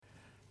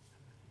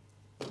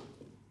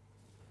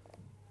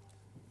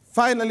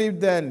Finally,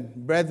 then,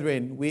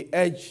 brethren, we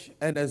urge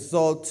and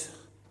exhort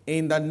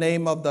in the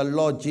name of the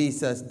Lord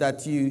Jesus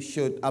that you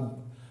should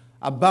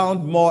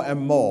abound more and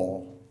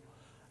more,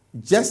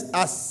 just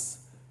as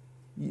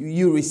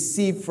you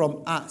receive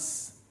from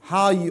us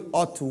how you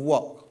ought to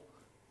walk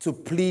to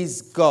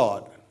please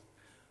God.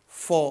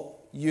 For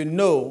you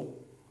know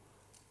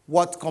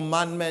what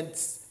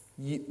commandments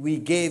we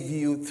gave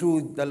you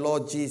through the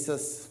Lord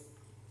Jesus.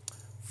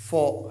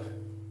 For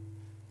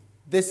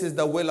this is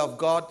the will of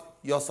God,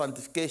 your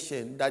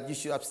sanctification, that you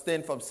should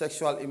abstain from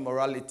sexual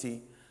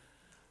immorality,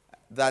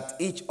 that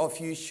each of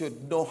you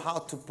should know how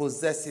to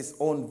possess his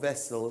own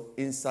vessel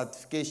in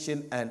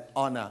sanctification and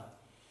honor.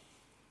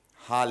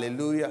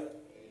 Hallelujah.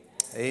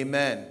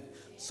 Amen.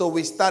 So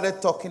we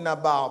started talking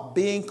about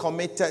being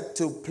committed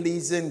to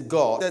pleasing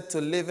God,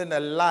 to living a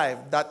life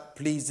that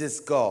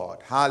pleases God.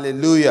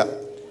 Hallelujah.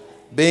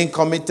 Being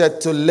committed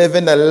to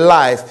living a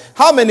life.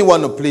 How many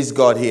want to please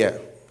God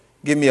here?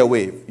 Give me a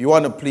wave. You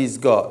want to please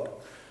God?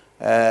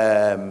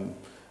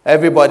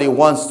 Everybody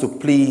wants to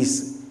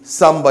please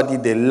somebody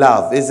they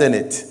love, isn't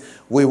it?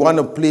 We want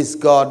to please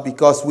God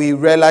because we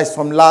realized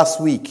from last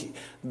week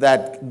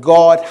that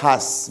God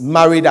has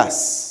married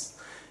us.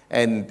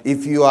 And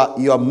if you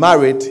are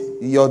married,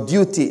 your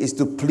duty is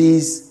to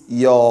please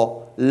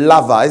your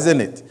lover,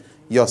 isn't it?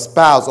 Your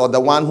spouse or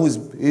the one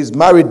who's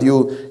married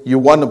you, you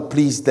want to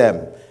please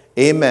them.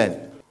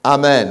 Amen.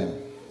 Amen.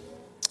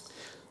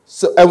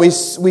 So, and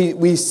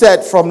we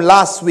said from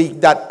last week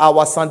that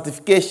our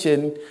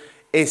sanctification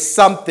is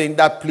something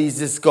that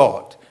pleases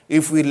God.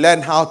 If we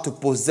learn how to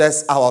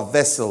possess our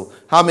vessel.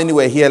 How many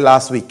were here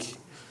last week?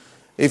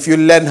 If you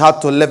learn how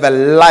to live a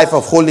life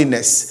of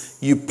holiness,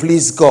 you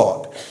please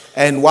God.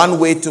 And one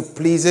way to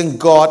pleasing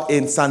God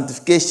in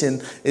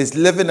sanctification is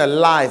living a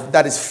life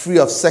that is free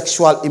of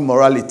sexual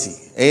immorality.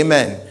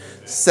 Amen.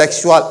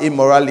 Sexual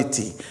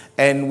immorality.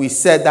 And we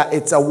said that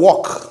it's a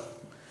walk.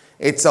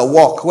 It's a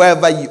walk.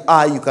 Wherever you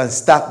are, you can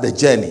start the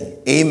journey.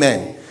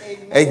 Amen.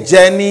 Amen. A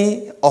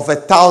journey of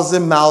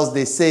 1,000 miles,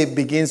 they say,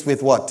 begins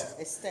with what?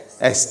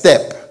 A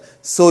step.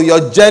 So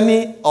your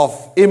journey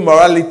of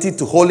immorality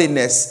to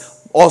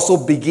holiness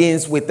also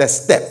begins with a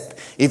step.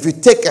 If you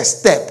take a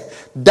step,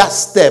 that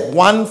step,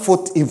 1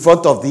 foot in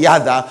front of the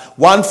other,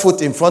 1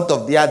 foot in front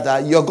of the other,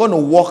 you're going to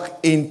walk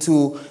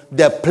into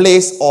the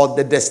place or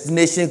the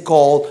destination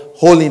called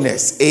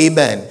holiness.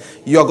 Amen.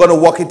 You're going to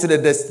walk into the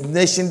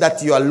destination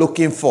that you are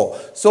looking for.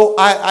 So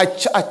I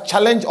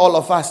challenge all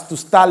of us to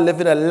start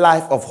living a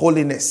life of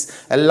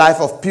holiness, a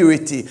life of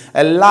purity,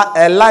 a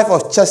life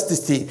of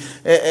chastity.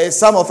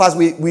 Some of us,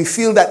 we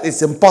feel that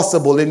it's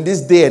impossible in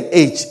this day and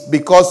age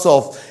because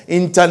of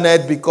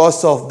internet,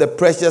 because of the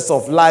pressures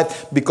of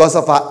life, because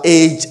of our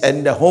age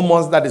and the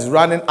hormones that is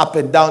running up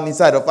and down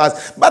inside of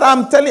us. But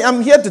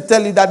I'm here to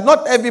tell you that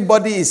not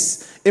everybody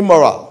is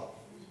immoral.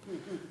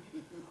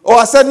 Oh,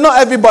 I said not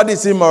everybody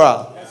is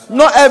immoral.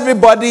 Not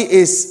everybody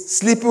is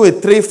sleeping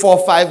with 3,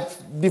 4,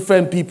 5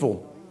 different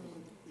people.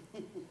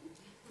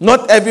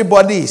 Not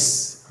everybody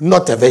is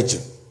not a virgin.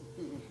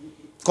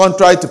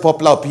 Contrary to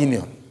popular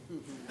opinion.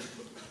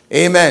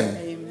 Amen.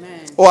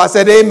 Amen. Oh, I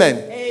said amen.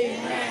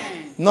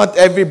 Amen. Not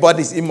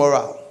everybody is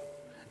immoral.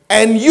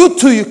 And you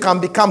too, you can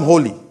become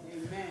holy.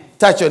 Amen.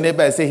 Touch your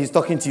neighbor and say, he's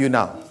talking to you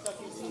now.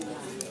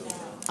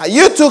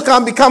 You too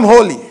can become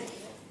holy.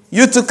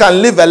 You too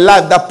can live a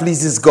life that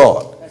pleases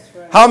God.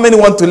 How many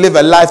want to live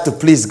a life to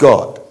please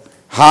God?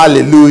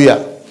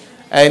 Hallelujah.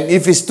 And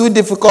if it's too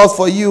difficult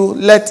for you,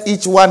 let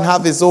each one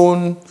have his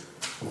own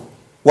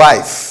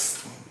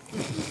wife.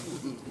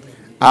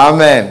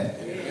 Amen.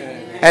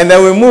 Amen. And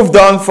then we moved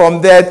on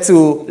from there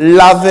to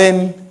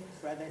loving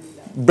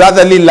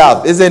brotherly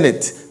love, isn't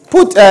it?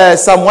 Put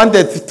Psalm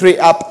 133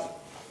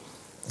 up.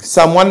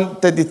 Psalm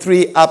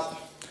 133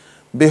 up.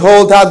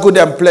 Behold how good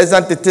and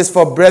pleasant it is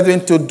for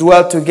brethren to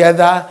dwell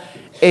together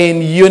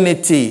in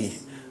unity.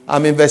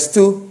 I'm in verse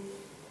 2.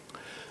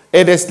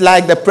 It is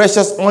like the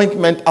precious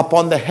ointment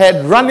upon the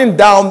head, running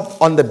down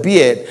on the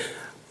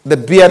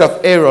beard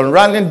of Aaron,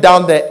 running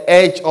down the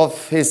edge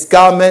of his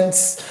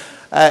garments.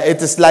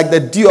 It is like the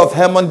dew of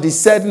Hermon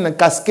descending and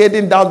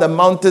cascading down the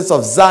mountains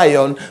of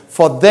Zion.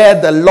 For there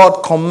the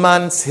Lord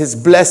commands his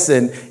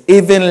blessing,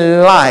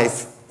 even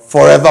life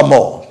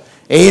forevermore.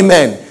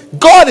 Amen.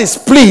 God is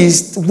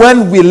pleased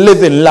when we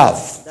live in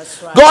love.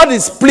 Right. God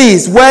is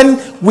pleased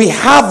when we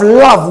have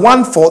love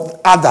one for the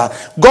other.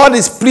 God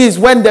is pleased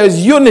when there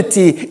is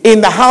unity in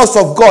the house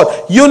of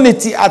God,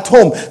 unity at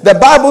home. The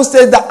Bible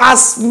says that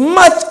as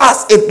much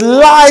as it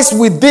lies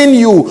within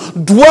you,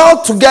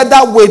 dwell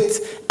together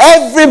with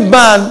every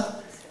man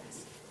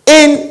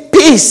in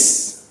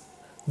peace.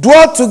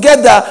 Dwell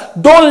together.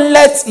 Don't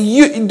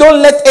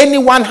let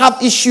anyone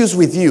have issues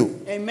with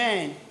you.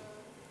 Amen.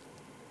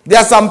 There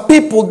are some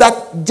people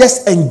that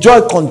just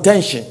enjoy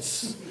contentions.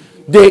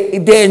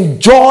 They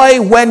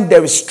enjoy when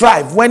there is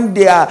strife, when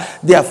they are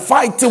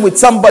fighting with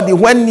somebody,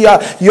 when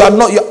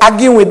you're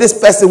arguing with this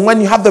person, when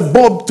you have the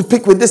bone to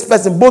pick with this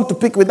person, bone to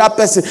pick with that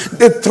person.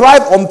 They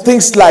thrive on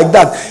things like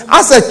that.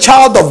 As a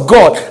child of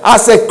God,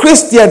 as a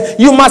Christian,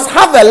 you must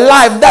have a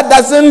life that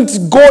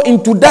doesn't go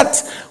into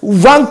that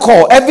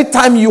rancor. Every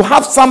time you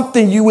have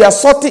something, you are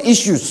sorting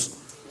issues.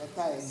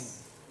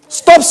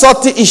 Stop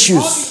sorting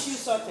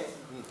issues.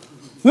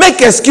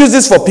 Make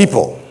excuses for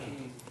people.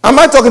 Am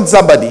I talking to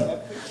somebody?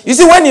 You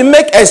see, when you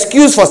make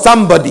excuse for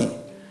somebody,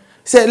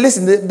 say,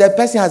 listen, the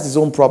person has his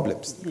own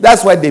problems.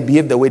 That's why they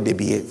behave the way they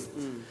behave.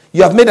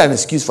 You have made an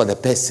excuse for the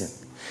person.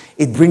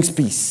 It brings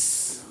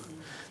peace.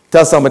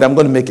 Tell somebody, I'm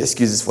going to make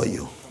excuses for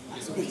you.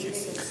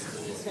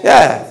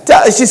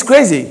 Yeah, she's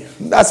crazy.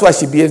 That's why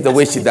she behaves the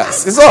way she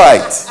does. It's all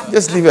right.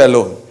 Just leave her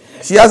alone.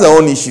 She has her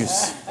own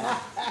issues.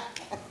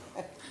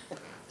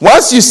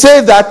 Once you say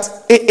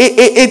that,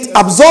 it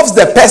absolves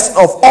the person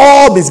of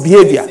all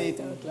misbehavior.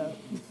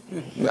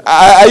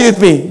 Are you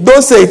with me?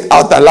 Don't say it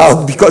out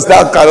aloud because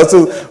that can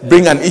also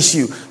bring an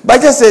issue.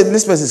 But just say,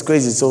 this person is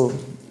crazy, so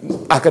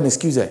I can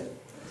excuse her.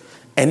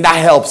 And that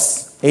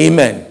helps.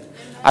 Amen.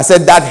 I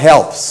said that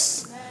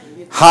helps.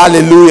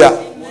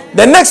 Hallelujah.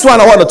 The next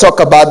one I want to talk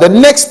about, the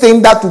next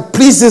thing that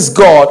pleases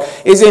God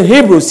is in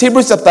Hebrews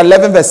chapter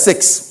 11 verse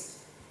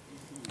 6.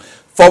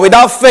 For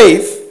without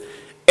faith,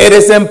 it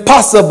is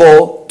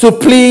impossible to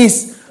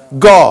please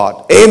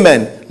God.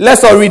 Amen.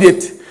 Let's all read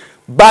it.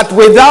 But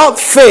without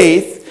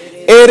faith,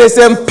 it is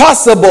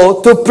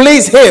impossible to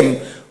please him.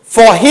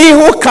 For he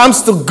who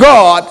comes to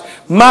God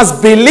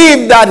must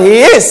believe that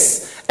he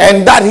is,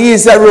 and that he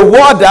is a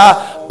rewarder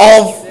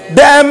of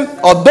them,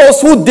 or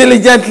those who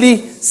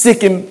diligently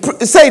seek him.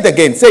 Say it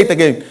again. Say it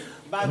again.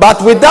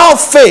 But without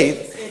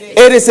faith,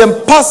 it is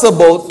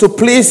impossible to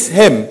please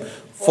him.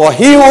 For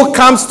he who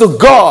comes to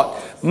God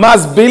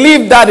must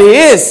believe that he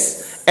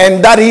is,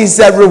 and that he is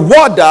a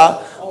rewarder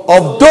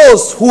of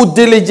those who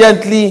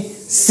diligently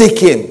seek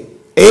him.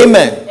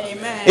 Amen.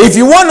 If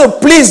you want to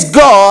please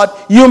God,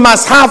 you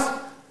must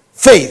have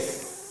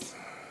faith.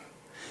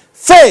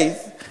 Faith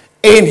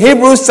in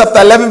Hebrews chapter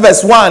 11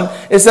 verse 1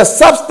 is a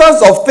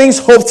substance of things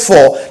hoped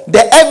for,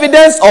 the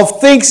evidence of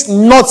things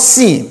not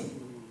seen.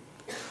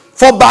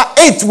 For by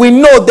it we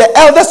know the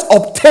elders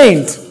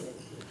obtained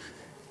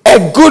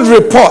a good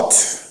report.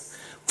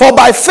 For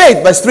by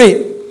faith, verse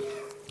 3,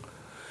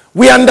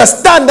 we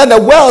understand that the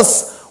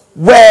worlds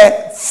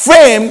were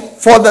framed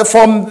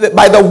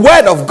by the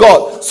word of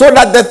God, so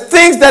that the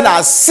things that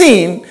are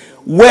seen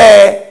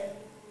were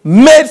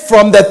made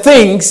from the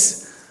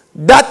things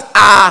that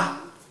are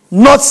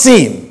not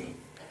seen.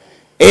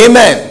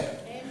 Amen.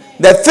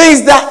 The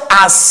things that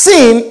are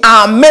seen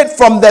are made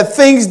from the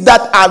things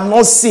that are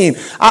not seen.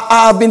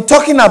 I've been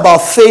talking about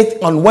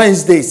faith on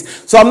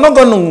Wednesdays, so I'm not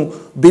going to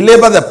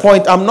belabor the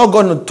point. I'm not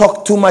going to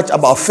talk too much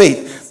about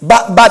faith.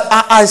 But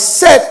I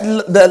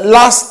said the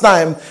last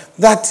time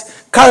that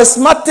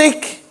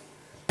charismatic,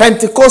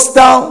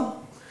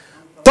 Pentecostal,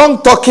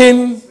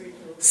 tongue-talking,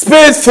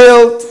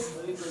 spirit-filled,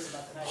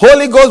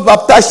 Holy Ghost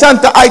baptized,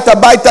 Shanta,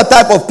 Aita, Baita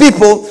type of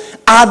people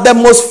are the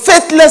most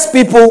faithless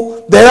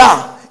people there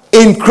are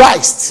in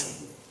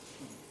Christ.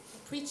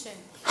 Preaching.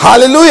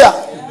 Hallelujah.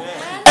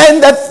 Amen.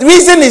 And the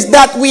reason is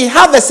that we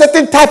have a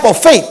certain type of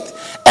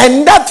faith,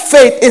 and that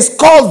faith is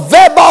called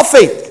verbal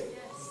faith.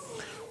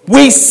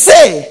 We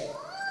say,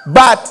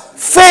 but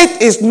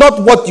faith is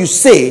not what you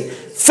say.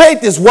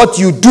 Faith is what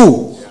you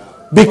do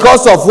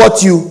because of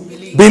what you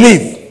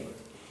believe.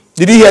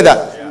 Did you hear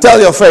that? Yeah. Tell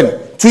your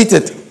friend, tweet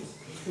it.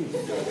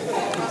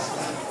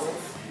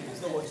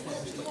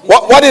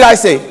 What did I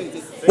say?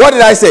 What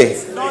did I say?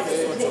 It's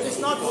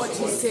not what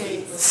you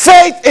say.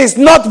 Faith is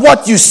not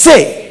what you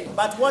say,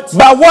 but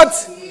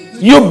what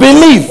you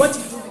believe.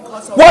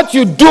 What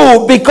you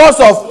do because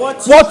of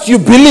what you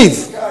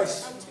believe.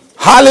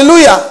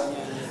 Hallelujah.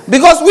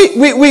 Because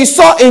we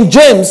saw in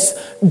James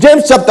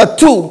chapter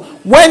 2,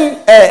 when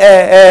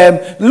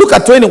look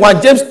at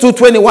 21, James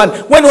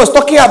 2:21, when he was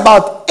talking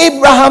about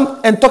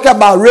Abraham and talking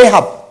about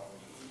Rahab.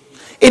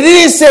 It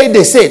didn't say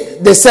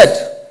they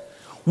said.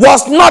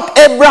 Was not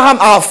Abraham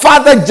our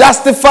father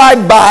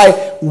justified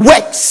by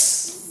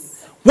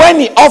works when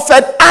he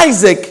offered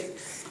Isaac,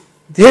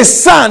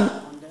 his son,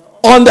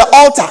 on the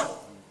altar?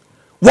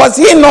 Was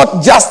he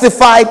not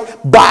justified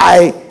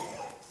by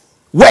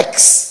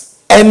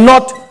works and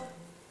not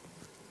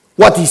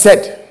what he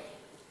said?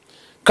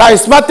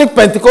 Charismatic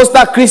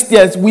Pentecostal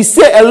Christians, we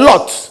say a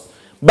lot,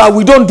 but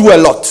we don't do a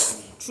lot.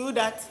 True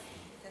that.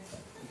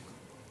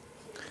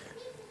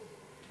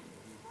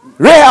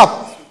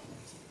 Rahab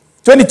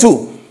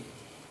 22.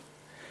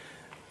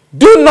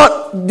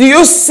 Do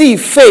you see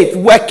faith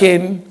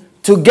working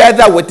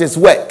together with his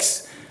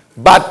works?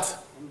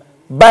 But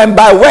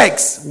by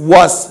works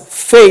was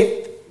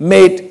faith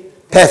made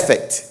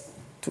perfect.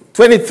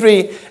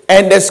 23.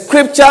 And the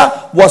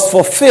scripture was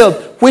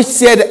fulfilled, which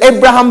said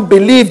Abraham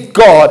believed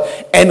God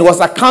and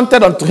was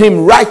accounted unto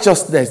him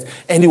righteousness,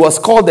 and he was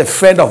called a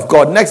friend of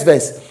God. Next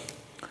verse.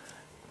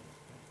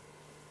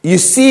 you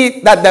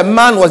see that the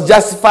man was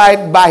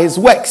justified by his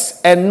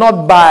works and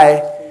not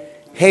by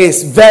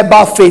his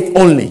verbal faith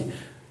only.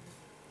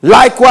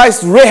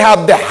 Likewise,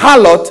 Rahab the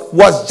harlot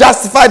was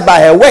justified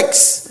by her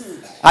works.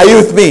 Are you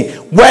with me?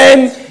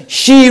 When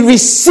she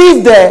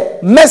received the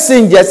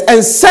messengers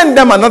and sent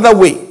them another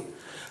way.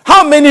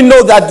 How many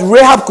know that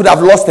Rahab could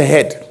have lost her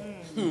head?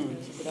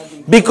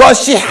 Because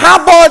she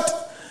harbored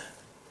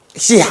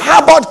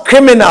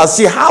criminals,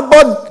 she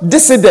harbored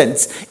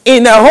dissidents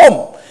in her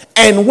home.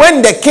 And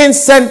when the king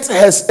sent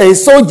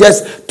his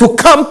soldiers to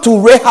come to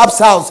Rahab's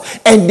house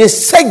and they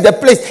searched the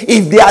place,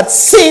 if they had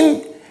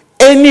seen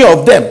any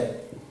of them,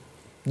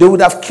 they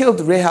would have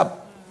killed Rahab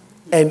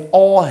and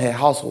all her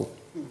household.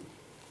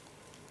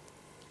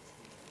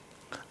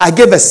 I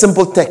gave a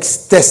simple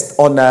test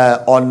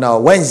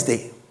on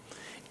Wednesday.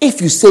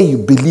 If you say you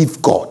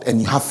believe God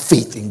and you have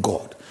faith in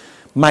God,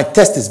 my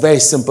test is very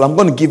simple. I'm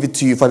going to give it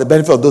to you for the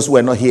benefit of those who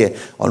are not here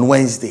on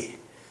Wednesday.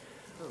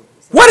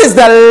 What is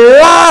the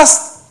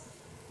last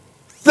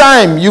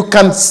time you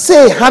can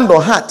say hand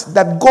on heart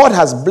that God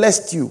has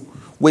blessed you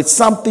with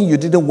something you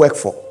didn't work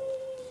for?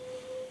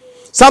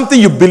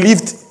 Something you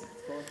believed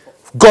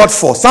God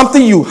for.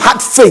 Something you had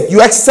faith,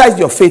 you exercised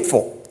your faith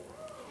for.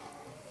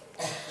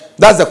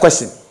 That's the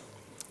question.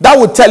 That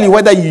will tell you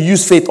whether you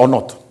use faith or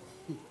not.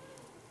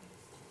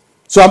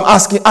 So I'm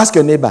asking, ask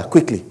your neighbor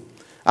quickly.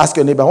 Ask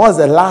your neighbor, when was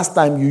the last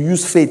time you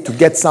used faith to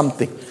get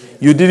something?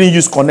 You didn't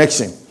use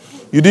connection.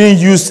 You didn't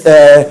use,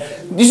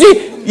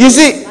 you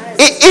see,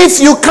 if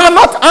you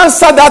cannot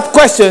answer that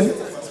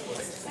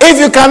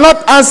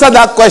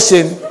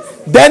question,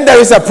 then there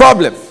is a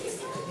problem.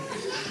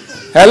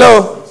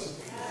 Hello?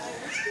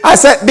 I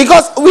said,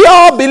 because we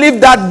all believe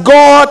that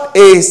God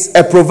is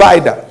a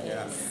provider.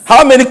 Yeah.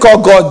 How many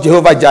call God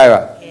Jehovah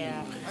Jireh?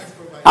 Yeah.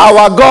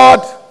 Our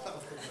God,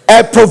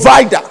 a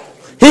provider.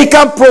 He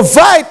can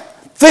provide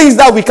things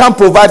that we can't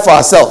provide for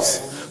ourselves.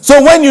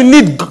 So when you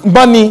need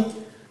money,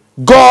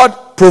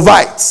 God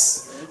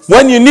provides.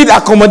 When you need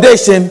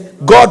accommodation,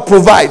 God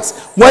provides.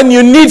 When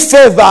you need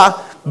favor,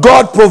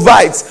 God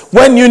provides.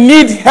 When you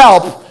need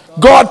help,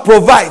 God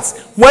provides.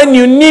 When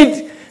you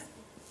need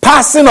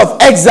passing of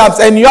exams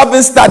and you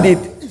haven't studied.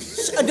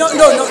 No.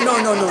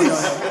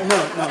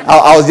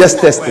 I was just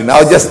testing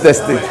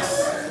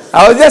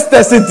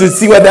to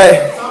see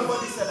whether.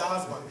 Somebody said a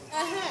husband.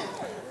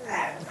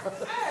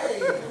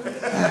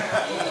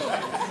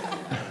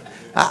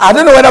 I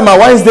don't know whether my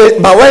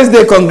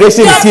Wednesday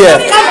congregation is here.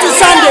 Come to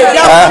Sunday.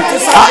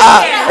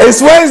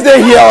 It's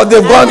Wednesday here or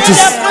they've gone to.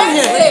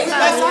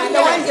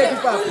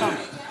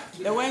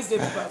 The Wednesday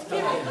people have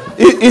come.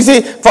 You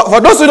see, for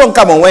those who don't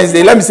come on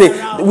Wednesday, let me say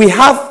we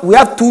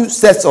have two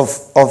sets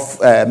of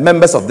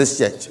members of this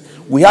church.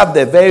 We have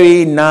the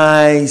very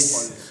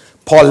nice,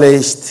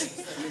 polished.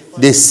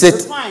 They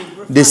sit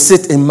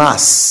in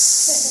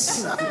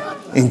mass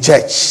in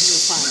church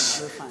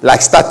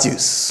like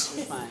statues.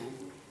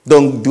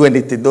 Don't do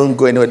anything. Don't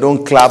go anywhere.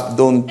 Don't clap.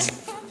 Don't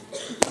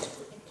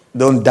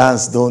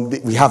dance.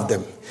 We have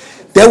them.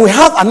 Then we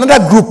have another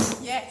group.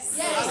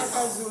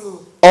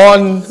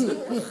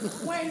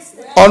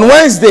 On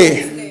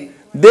Wednesday,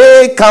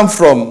 they come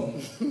from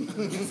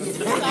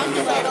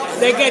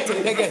They get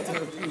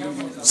it.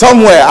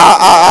 somewhere.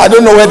 I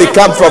don't know where they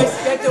come from,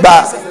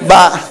 but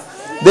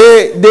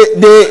they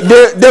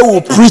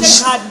will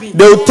preach.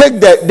 They will take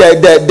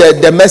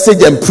the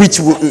message and preach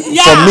for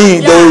me.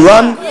 They will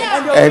run,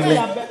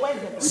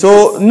 and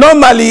so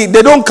normally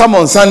they don't come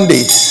on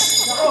Sundays.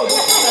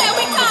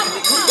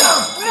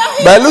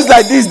 But it looks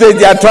like these days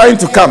they are trying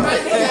to come.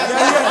 Their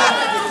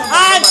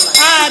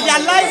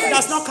life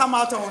does not come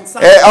out on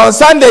Sunday. On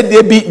Sunday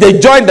they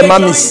join the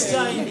mummies.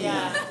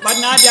 But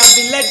now they have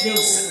been let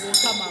loose.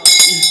 Come out.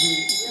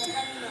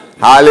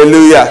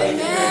 Hallelujah.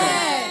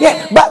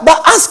 Yeah, but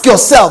ask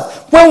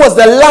yourself, when was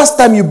the last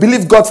time you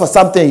believed God for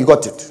something and you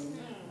got it?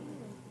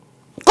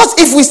 Because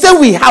if we say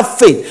we have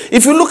faith,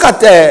 if you look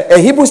at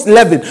Hebrews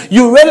 11,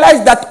 you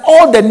realize that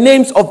all the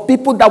names of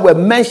people that were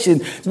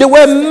mentioned, they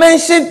were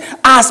mentioned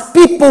as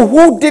people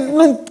who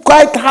didn't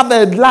quite have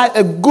a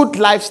good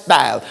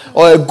lifestyle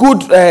or a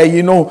good,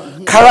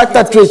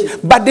 character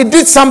trait, but they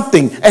did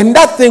something, and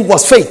that thing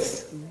was faith.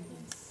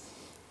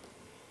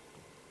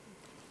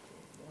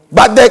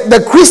 But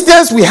the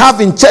Christians we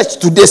have in church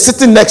today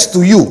sitting next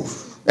to you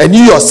and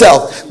you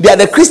yourself, they are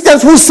the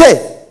Christians who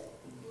say,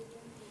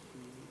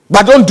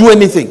 but don't do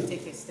anything.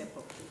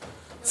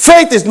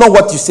 Faith is not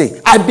what you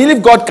say. I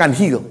believe God can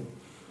heal.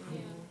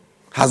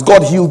 Has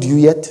God healed you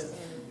yet?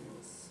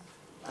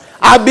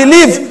 I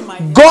believe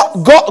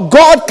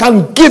God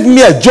can give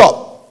me a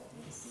job.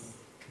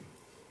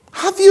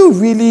 Have you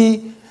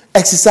really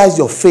exercised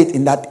your faith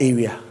in that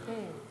area?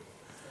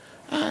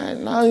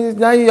 Now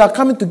you are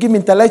coming to give me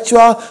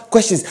intellectual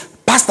questions.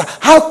 Pastor,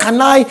 how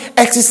can I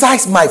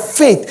exercise my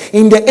faith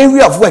in the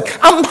area of work?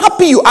 I'm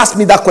happy you asked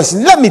me that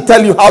question. Let me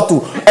tell you how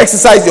to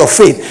exercise your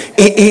faith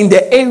in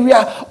the area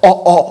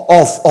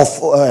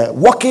of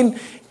working,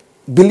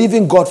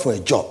 believing God for a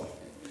job.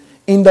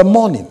 In the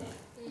morning,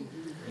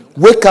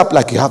 wake up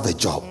like you have a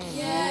job.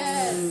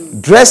 Yes.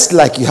 Dress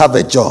like you have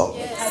a job.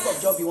 Yes. What type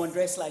of job you want?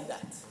 dress like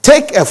that.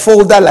 Take a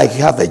folder like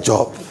you have a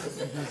job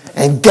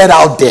and get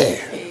out there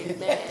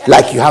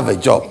like you have a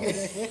job.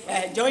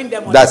 Join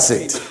them on That's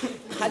the it. street.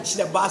 Catch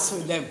the bus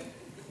with them.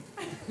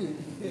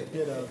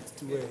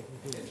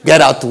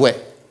 Get out to where?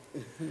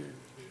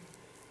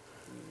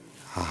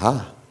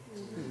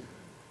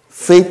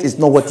 Faith is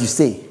not what you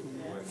say.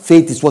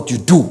 Faith is what you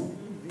do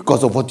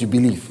because of what you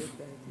believe.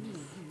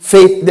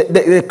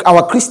 Faith,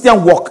 our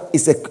Christian walk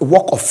is a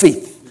walk of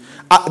faith.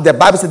 The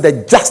Bible says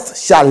the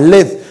just shall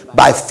live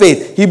by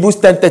faith. Hebrews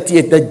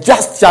 10:38. The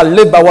just shall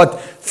live by what?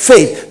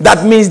 Faith.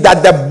 That means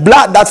that the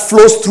blood that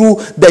flows through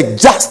the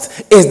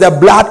just is the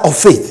blood of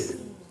faith.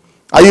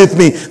 Are you with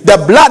me?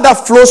 The blood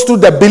that flows through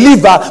the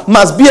believer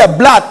must be a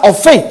blood of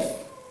faith.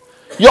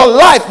 Your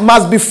life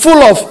must be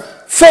full of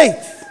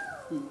faith.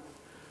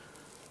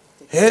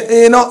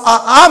 You know,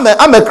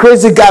 I'm a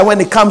crazy guy when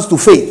it comes to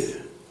faith.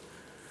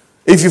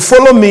 If you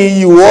follow me,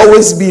 you will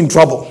always be in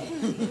trouble.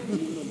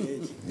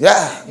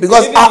 Yeah,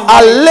 because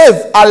I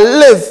live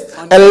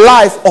a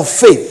life of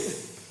faith.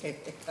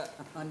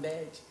 On the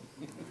edge.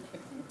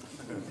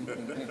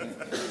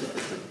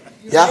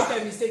 Yeah.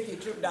 Make a mistake, you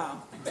trip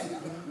down.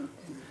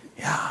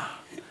 Yeah.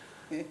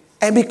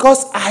 And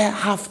because I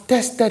have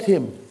tested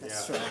him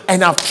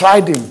and I've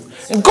tried him.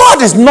 And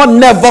God is not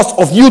nervous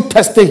of you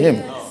testing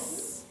him.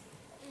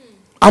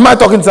 Am I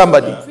talking to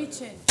somebody?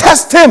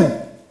 Test him.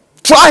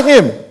 Try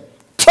him.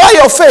 Try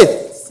your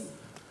faith.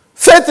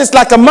 Faith is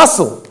like a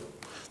muscle.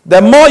 The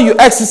more you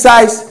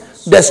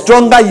exercise, the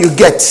stronger you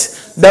get.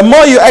 The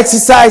more you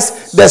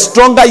exercise, the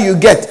stronger you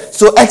get.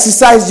 So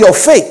exercise your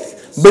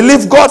faith.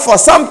 Believe God for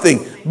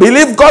something.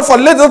 Believe God for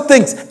little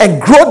things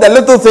and grow the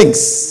little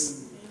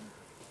things.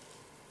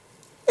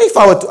 If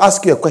I were to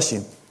ask you a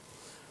question,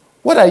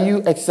 what are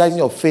you exercising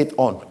your faith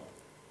on?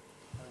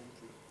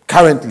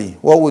 Currently,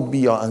 what would be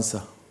your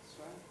answer?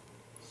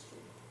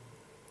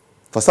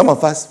 For some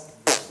of us,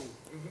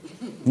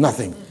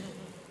 nothing.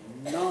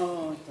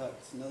 No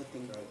thoughts,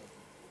 nothing.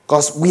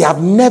 Because we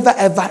have never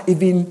ever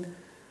even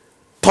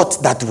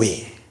thought that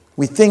way.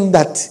 We think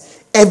that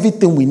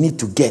everything we need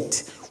to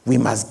get, we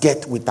must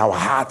get with our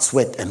hard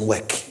sweat and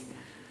work.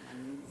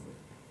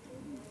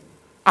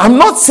 I'm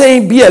not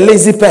saying be a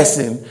lazy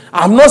person.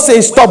 I'm not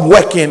saying stop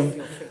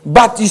working.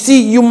 But you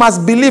see, you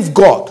must believe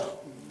God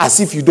as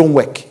if you don't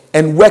work.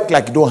 And work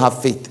like you don't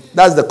have faith.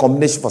 That's the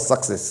combination for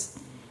success.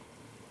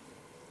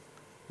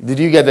 Did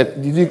you get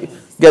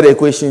the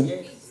equation?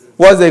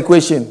 What's the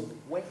equation?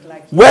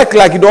 Work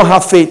like you don't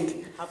have faith.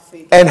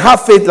 And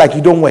have faith like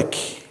you don't work.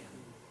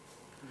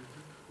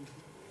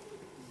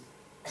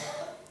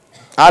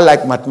 I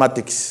like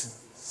mathematics.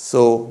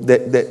 So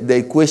the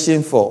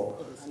equation for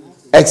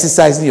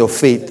exercising your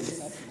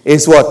faith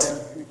is what?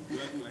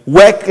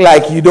 Work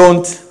like you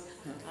don't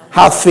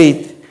have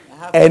faith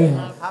and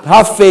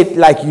have faith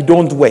like you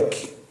don't work.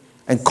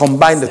 And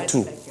combine the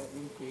two.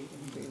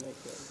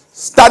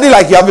 Study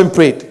like you haven't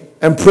prayed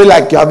and pray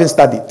like you haven't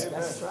studied.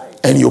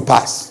 And you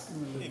pass.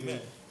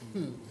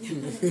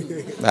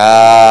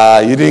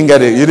 You didn't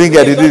get it. You didn't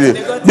get it, did you?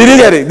 Did you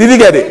get it? Did you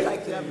get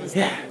it?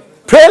 Yeah.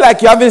 Pray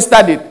like you haven't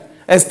studied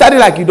and study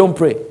like you don't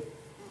pray.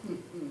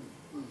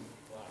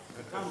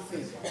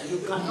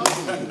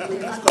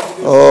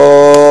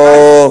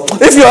 Oh,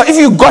 if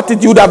you got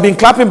it, you would have been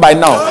clapping by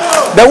now.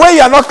 The way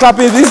you are not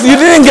clapping, you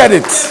didn't get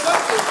it.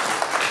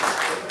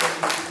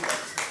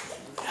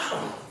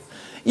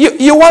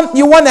 You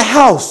want a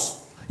house.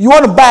 You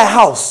want to buy a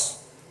house.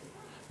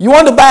 You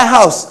want to buy a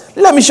house.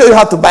 Let me show you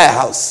how to buy a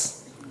house.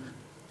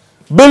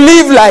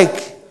 Believe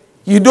like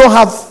you don't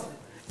have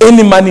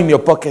any money in your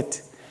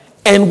pocket.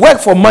 And work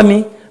for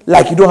money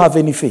like you don't have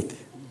any faith.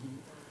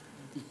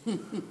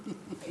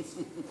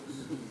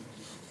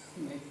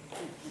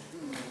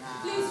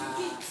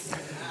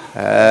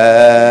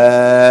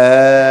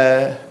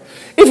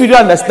 If you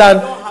don't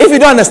understand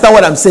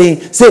what I'm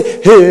saying,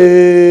 say, hey.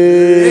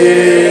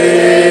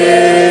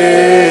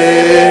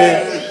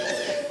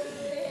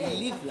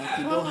 Live like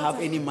you don't have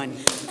any money.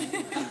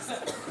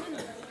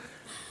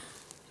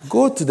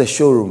 Go to the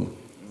showroom.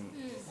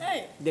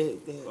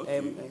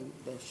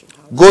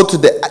 Go to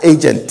the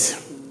agent.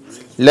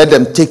 Let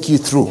them take you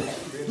through.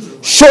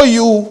 Show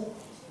you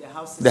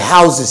the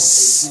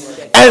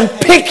houses. And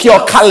pick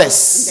your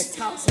colors.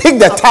 Pick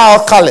the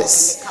tile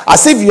colors.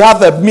 As if you have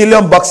 $1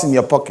 million in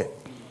your pocket.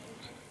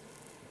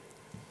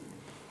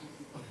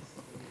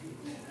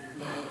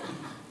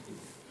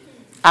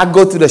 I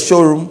go to the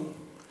showroom.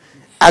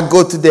 I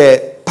go to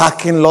the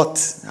parking lot.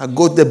 I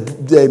go to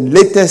the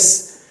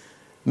latest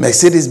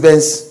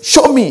Mercedes-Benz.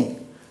 Show me.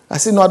 I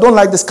say, no, I don't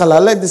like this color. I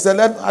like this. I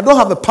don't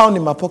have £1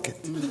 in my pocket.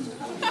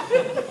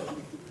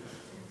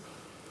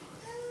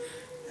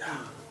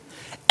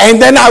 And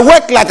then I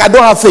work like I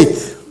don't have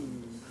faith.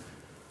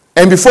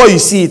 And before you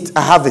see it,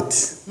 I have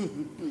it.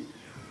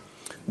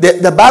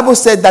 The Bible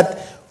said that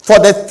for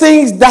the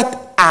things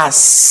that are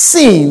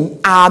seen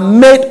are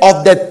made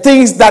of the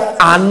things that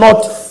are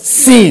not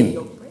seen.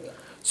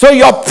 So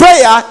your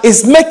prayer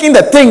is making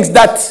the things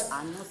that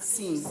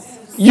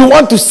you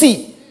want to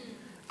see.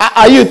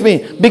 Are you with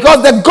me?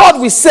 Because the God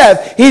we serve,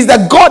 He's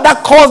the God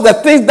that calls the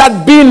things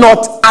that be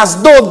not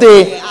as though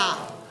they are.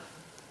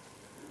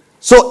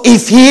 So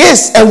if He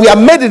is and we are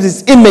made in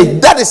His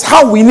image, that is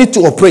how we need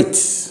to operate.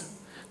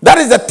 That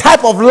is the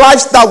type of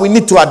lifestyle we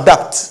need to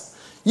adapt.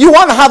 You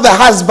want to have a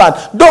husband,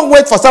 don't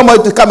wait for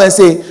somebody to come and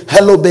say,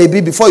 hello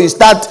baby, before you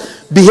start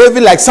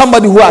behaving like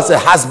somebody who has a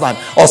husband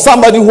or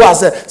somebody who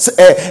has a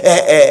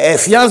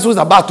fiancé who's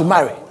about to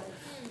marry.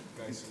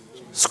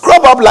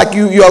 Scrub up like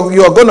you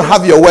are going to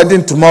have your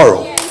wedding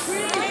tomorrow.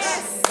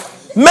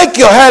 Make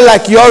your hair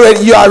like you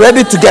are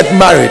ready to get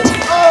married.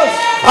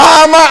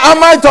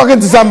 Am I talking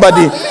to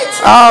somebody?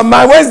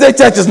 My Wednesday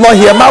church is not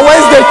here. My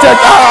Wednesday church.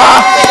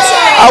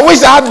 I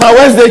wish I had my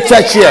Wednesday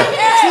church here.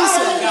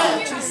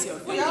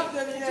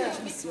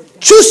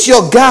 Choose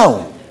your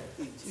gown.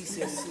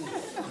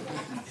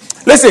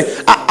 Listen,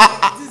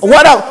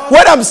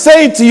 what I'm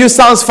saying to you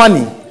sounds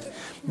funny,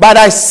 but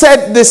I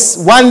said this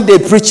one day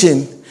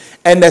preaching,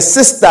 and the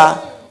sister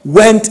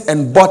went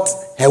and bought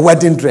her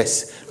wedding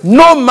dress.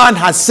 No man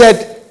has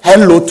said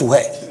hello to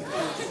her.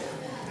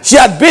 She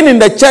had been in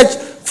the church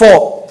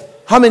for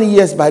how many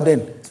years by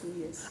then? 2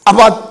 years.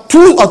 About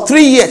 2 or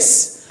 3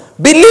 years.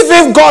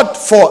 Believing God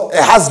for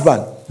a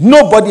husband.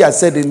 Nobody has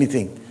said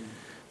anything.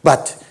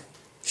 But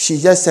she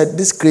just said,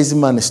 this crazy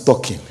man is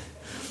talking.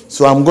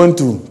 So I'm going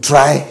to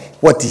try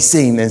what he's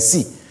saying and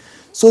see.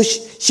 So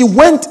she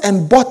went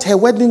and bought her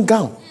wedding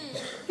gown.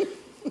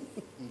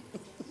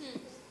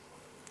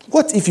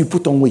 What if you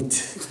put on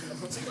weight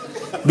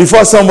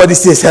before somebody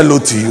says hello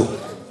to you?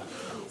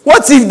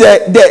 What if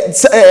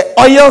the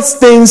oil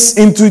stains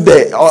into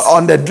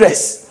on the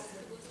dress?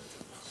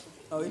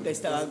 Or the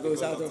star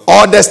goes out of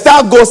Or the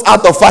star goes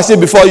out of fashion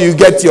before you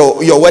get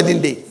your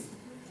wedding day.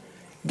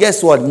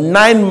 Guess what?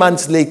 9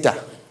 months later,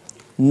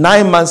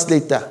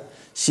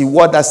 she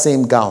wore that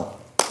same gown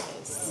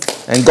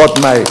and got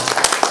married.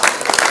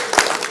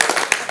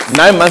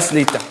 9 months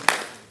later.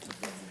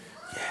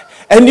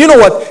 And you know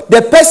what?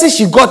 The person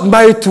she got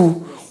married to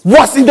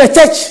was in the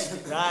church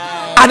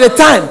at the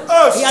time.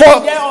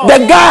 The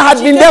guy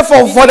had been there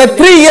for the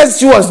 3 years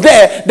she was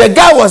there. The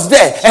guy was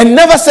there and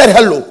never said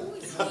hello.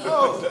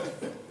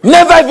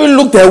 Never even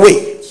looked her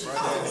way.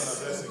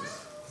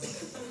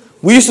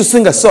 We used to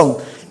sing a song.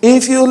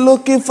 If you're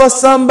looking for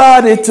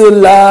somebody to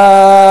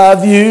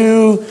love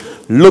you,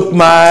 look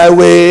my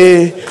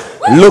way.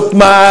 Look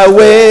my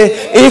way.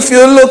 If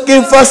you're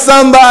looking for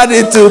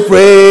somebody to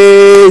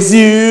praise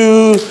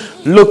you,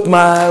 look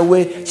my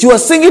way. She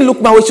was singing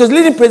look my way. She was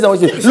leading praise and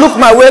worship. Look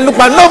my way, look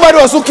my way. Nobody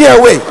was looking her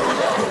way.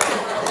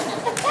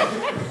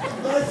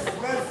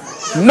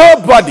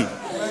 Nobody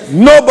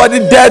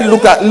dared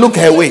look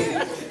her way.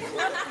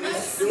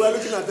 They were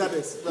looking at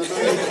others.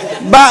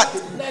 But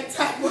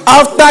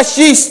after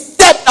she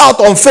stepped out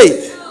on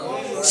faith,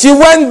 she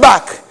went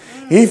back.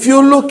 If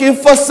you're looking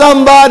for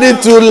somebody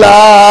to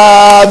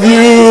love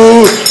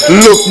you,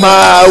 look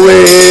my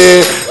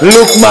way,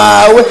 look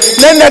my way.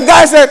 Then the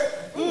guy said,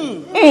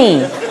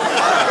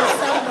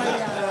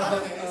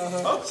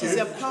 She's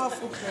a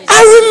powerful person.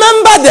 I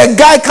remember the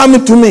guy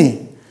coming to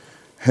me.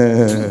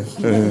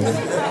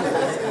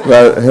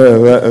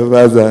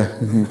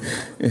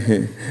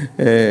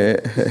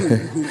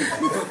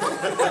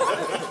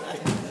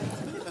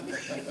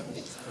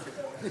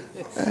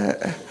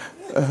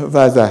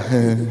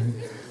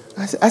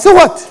 I said,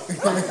 what?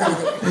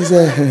 He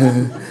said,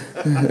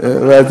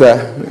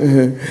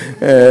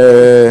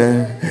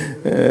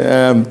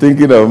 I'm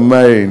thinking of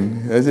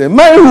marrying. I said,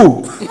 marry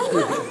who?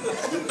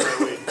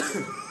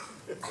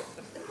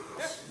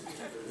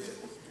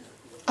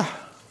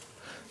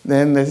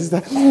 Then the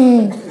sister,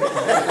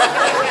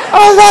 I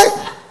was like,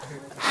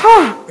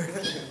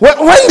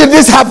 when did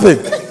this happen?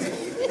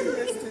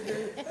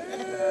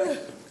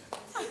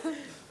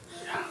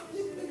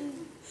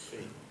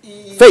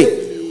 Faith.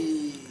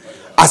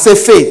 I say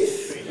faith.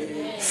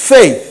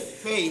 Faith.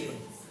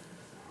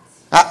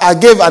 I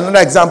gave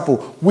another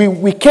example.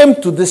 We came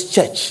to this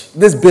church,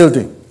 this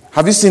building.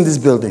 Have you seen this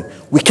building?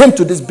 We came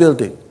to this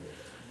building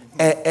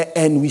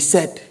and we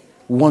said,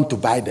 we want to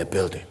buy the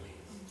building.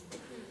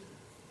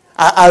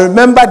 I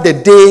remember the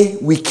day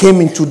we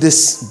came into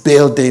this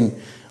building,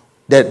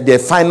 the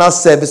final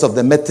service of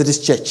the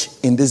Methodist Church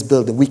in this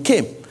building.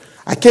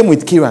 I came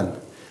with Kiran.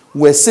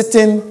 We're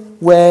sitting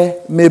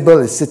where Mabel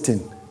is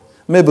sitting.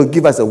 Mabel,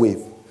 give us a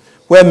wave.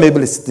 Where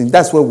Mabel is sitting,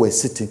 that's where we're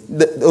sitting.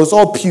 It was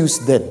all pews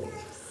then.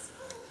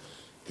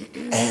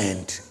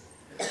 And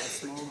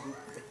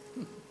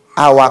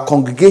our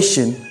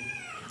congregation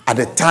at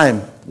the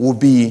time would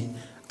be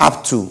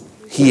up to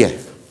here.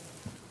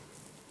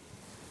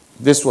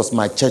 This was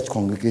my church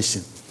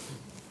congregation.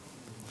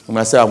 And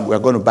I said, we're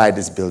going to buy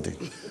this building.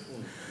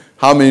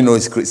 How many know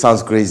it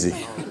sounds crazy?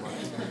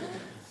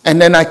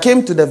 And then I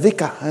came to the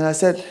vicar and I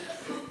said,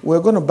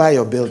 we're going to buy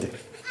your building.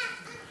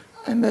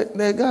 And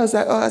the guy was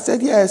like, oh, I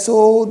said, yeah,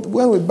 so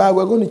when we buy,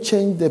 we're going to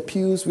change the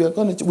pews.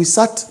 We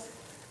sat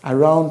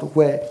around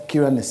where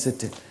Kiran is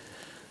sitting. He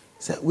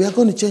said, we are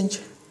going to change.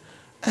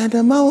 And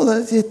the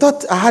man, he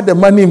thought I had the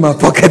money in my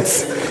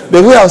pockets.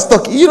 The way I was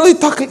talking. You know, you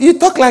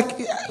talk like,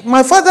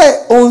 My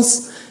father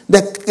owns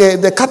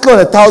the cattle on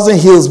 1,000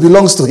 hills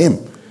belongs to him.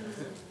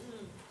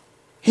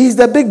 He's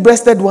the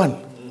big-breasted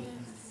one.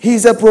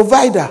 He's a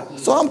provider.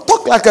 So I'm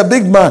talking like a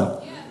big man.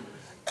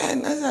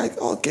 And I was like,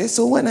 okay,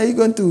 so when are you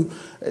going to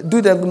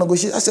do the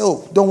negotiation? I said,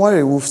 oh, don't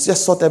worry, we'll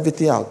just sort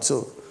everything out.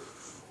 So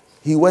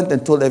he went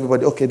and told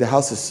everybody, okay,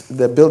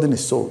 the building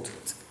is sold.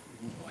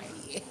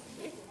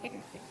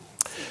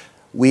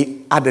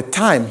 At the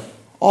time,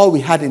 all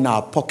we had in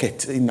our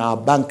pocket, in our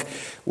bank,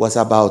 was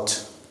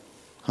about,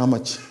 how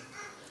much?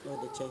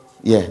 The church.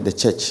 Yeah, the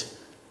church.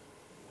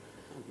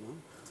 I don't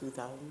know,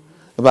 2,000.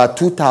 About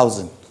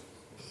 2,000.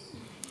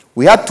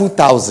 We had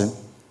 2,000,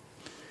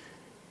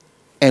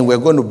 and we're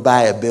going to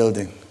buy a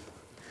building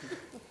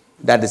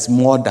that is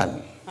more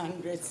than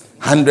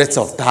hundreds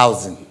of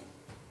thousands.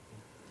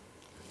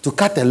 To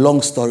cut a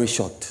long story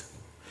short,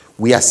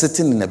 we are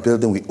sitting in a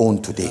building we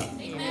own today.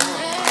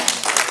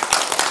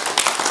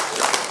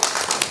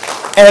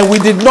 And we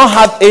did not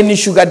have any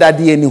sugar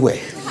daddy anywhere.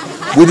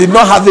 We did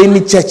not have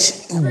any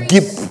church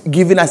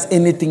giving us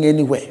anything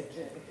anywhere.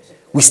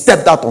 We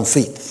stepped out on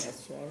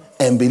faith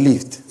and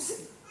believed.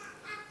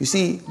 You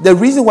see, the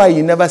reason why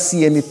you never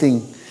see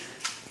anything,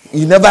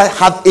 you never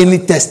have any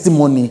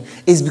testimony,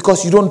 is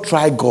because you don't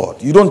try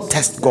God. You don't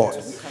test God.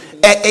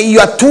 You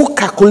are too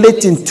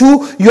calculating,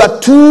 you are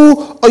too,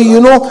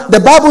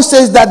 the Bible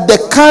says that the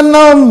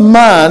carnal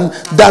man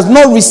does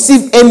not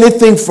receive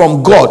anything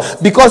from God,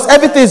 because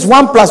everything is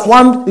 1 +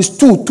 1 is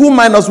 2, 2 -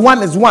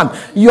 1 is 1.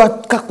 You are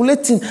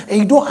calculating and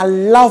you don't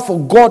allow for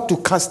God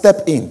to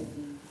step in.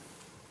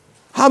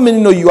 How many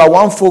know you are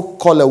one phone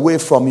call away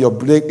from your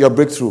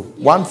breakthrough?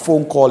 One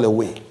phone call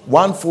away.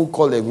 One phone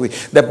call away.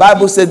 The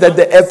Bible says that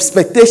the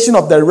expectation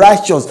of the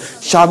righteous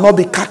shall not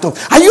be cut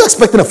off. Are you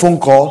expecting a phone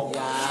call?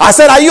 I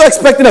said, are you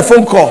expecting a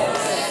phone call?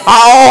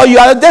 Or you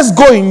are just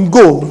going,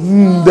 go.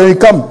 Then you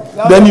come.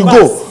 Then you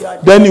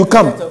go. Then you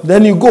come.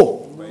 Then you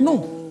go.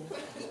 No.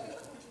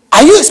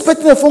 Are you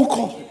expecting a phone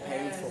call?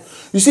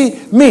 You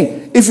see,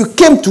 me, if you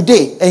came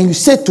today and you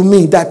said to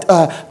me that,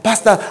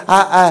 Pastor,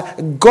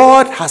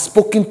 God has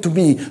spoken to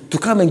me to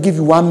come and give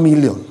you 1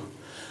 million,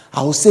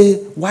 I will say,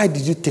 why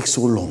did you take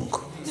so long?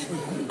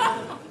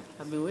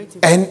 I've been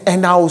waiting.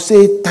 And I will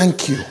say,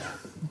 thank you.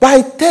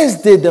 By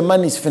Thursday, the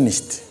money is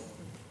finished.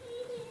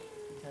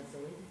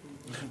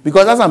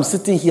 Because as I'm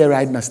sitting here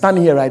right now,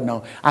 standing here right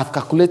now, I've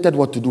calculated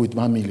what to do with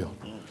 1 million.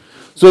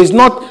 So it's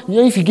not,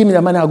 if you give me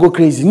the money, I'll go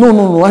crazy.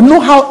 No. I know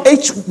how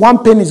each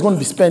 1 penny is going to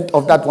be spent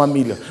of that 1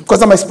 million.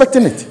 Because I'm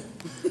expecting it.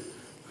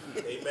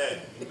 Amen.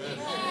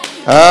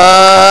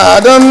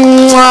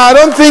 I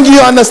don't think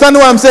you understand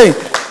what I'm saying.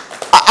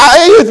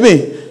 Are you with me?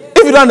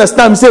 If you don't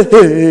understand, say,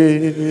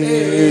 hey.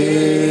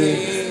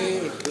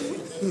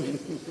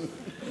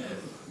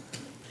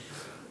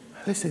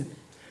 Listen.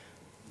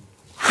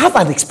 Have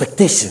an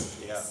expectation.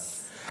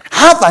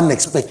 Have an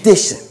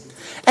expectation.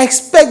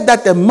 Expect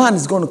that the man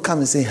is going to come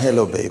and say,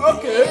 hello, baby.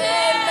 Okay.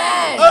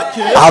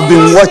 Okay. I've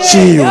been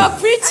watching you.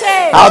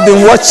 I've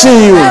been watching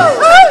you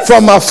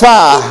from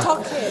afar.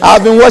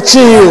 I've been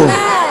watching you.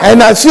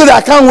 And I feel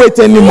that I can't wait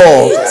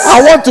anymore.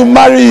 I want to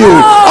marry you.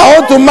 I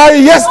want to marry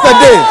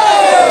yesterday.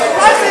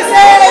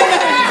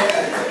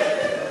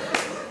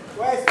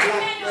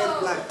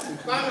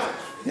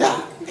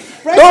 Yeah.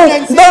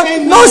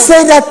 Don't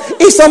say that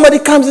if somebody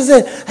comes and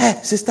says, hey,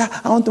 sister,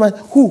 I want to marry.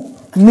 Who?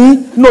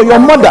 Me? No, your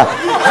mother.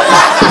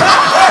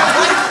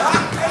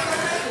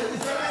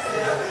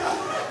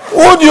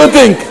 What do you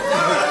think?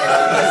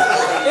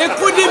 It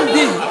couldn't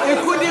be.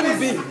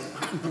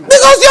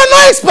 Because you're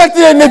not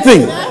expecting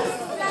anything.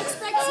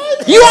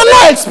 You are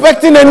not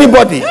expecting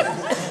anybody.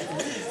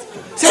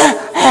 Say,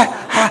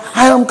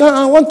 I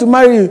want to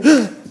marry you.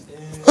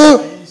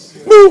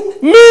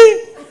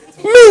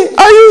 Me?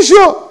 Are you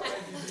sure?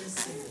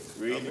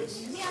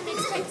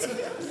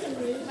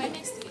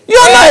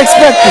 You're not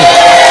expecting.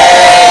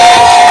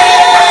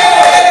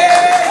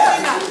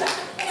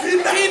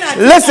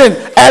 Listen,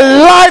 a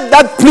life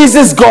that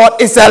pleases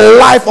God is a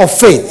life of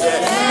faith.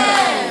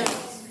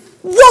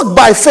 Walk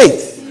by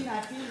faith.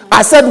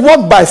 I said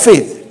walk by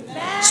faith.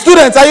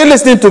 Students, are you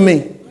listening to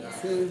me?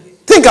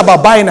 Think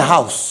about buying a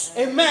house.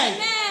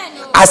 Amen.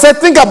 I said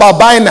think about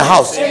buying a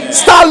house.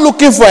 Start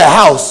looking for a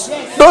house.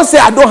 Don't say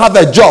I don't have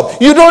a job.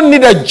 You don't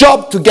need a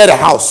job to get a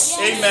house.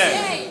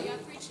 Amen.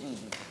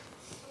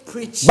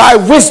 By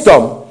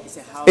wisdom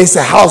is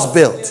a house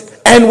built.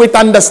 And with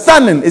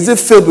understanding is it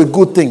filled with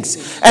good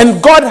things.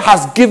 And God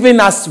has given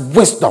us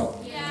wisdom.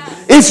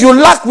 If you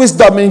lack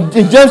wisdom in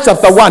James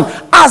chapter 1,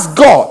 ask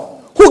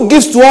God, who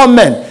gives to all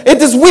men.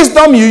 It is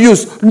wisdom you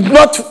use,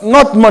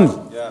 not money.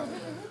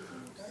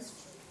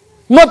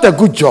 Not a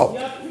good job.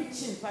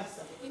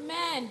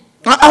 Amen.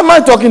 Am I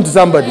talking to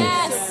somebody?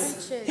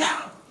 Yes.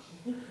 Yeah.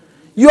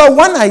 You are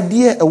one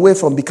idea away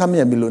from becoming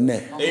a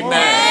millionaire.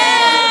 Amen.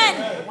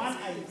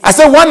 I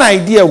said one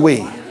idea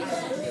away.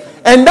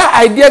 And that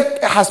idea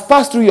has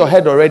passed through your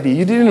head already.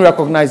 You didn't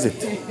recognize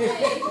it.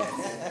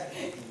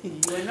 You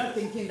were not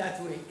thinking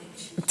that way.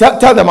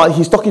 Tell them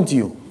he's talking to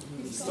you.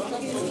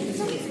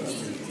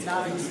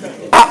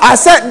 I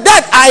said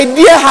that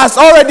idea has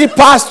already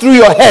passed through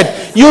your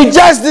head. You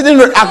just didn't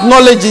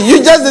acknowledge it.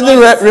 You just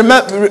didn't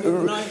remember.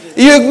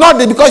 You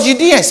ignored it because you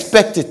didn't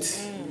expect it.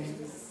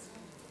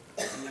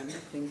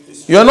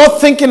 You're not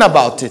thinking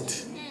about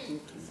it.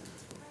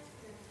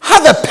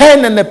 Have a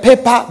pen and a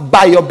paper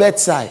by your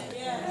bedside.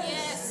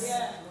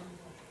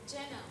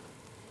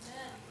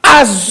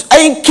 As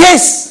in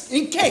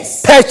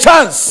case,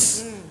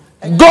 perchance,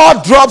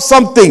 God drops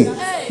something,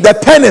 the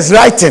pen is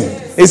writing.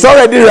 It's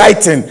already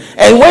writing.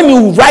 And when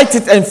you write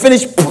it and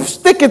finish,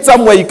 stick it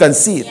somewhere you can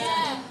see it.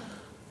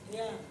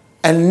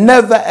 And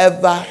never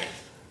ever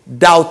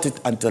doubt it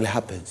until it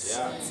happens.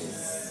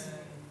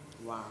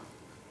 Wow.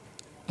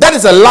 That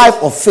is a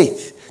life of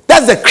faith.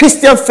 That's the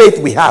Christian faith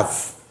we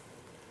have.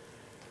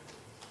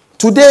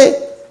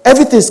 Today,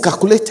 everything is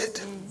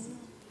calculated.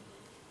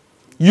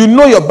 You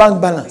know your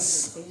bank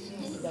balance.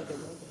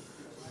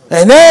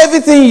 And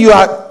everything you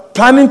are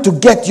planning to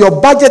get, your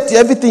budget,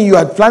 everything you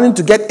are planning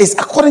to get is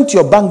according to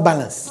your bank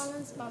balance.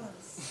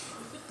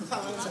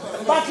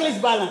 Barclays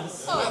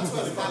balance.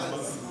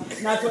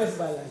 NatWest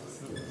balance.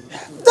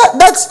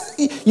 That's,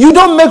 you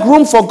don't make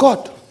room for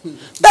God.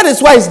 That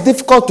is why it's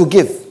difficult to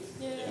give.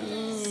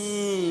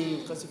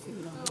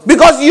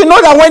 Because you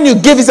know that when you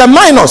give, it's a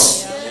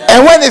minus.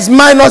 And when it's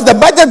minus, the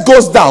budget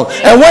goes down.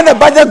 And when the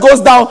budget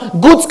goes down,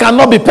 goods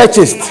cannot be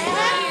purchased.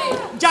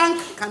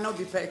 Junk cannot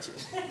be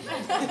purchased.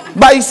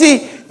 But you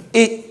see,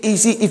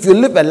 if you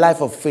live a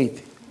life of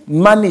faith,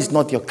 money is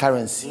not your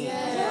currency.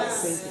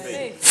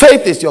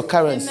 Faith is your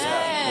currency.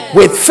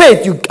 With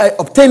faith, you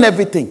obtain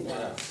everything.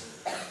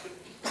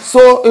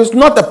 So it's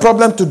not a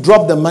problem to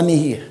drop the money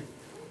here.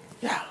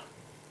 Yeah.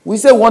 We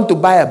say want to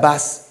buy a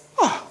bus.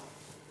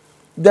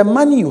 The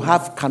money you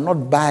have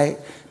cannot buy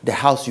the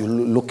house you're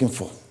looking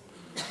for.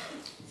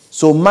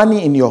 So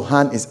money in your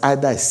hand is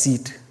either a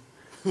seed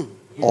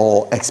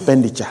or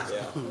expenditure.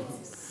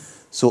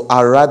 So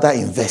I'd rather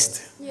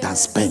invest than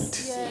spend.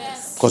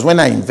 Because when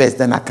I invest,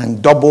 then I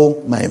can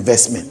double my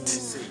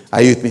investment.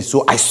 Are you with me?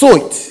 So I saw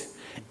it.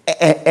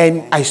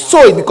 And I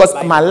saw it because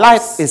my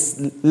life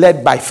is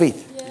led by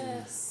faith.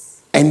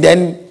 And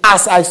then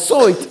as I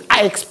saw it,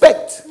 I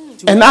expect.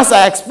 And as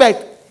I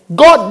expect,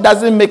 God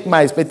doesn't make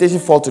my expectation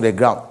fall to the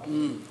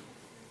ground.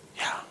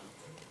 Yeah.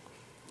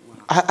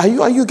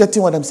 Are you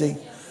getting what I'm saying?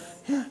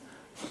 Yeah.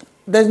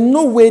 There's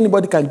no way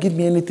anybody can give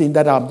me anything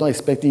that I'm not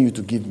expecting you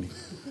to give me.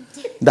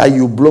 That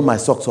you blow my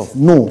socks off.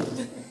 No.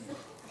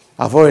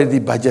 I've already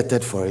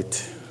budgeted for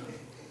it.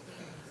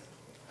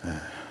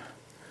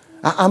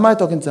 Am I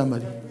talking to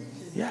somebody?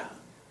 Yeah.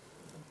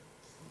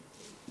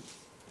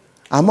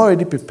 I'm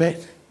already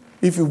prepared.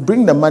 If you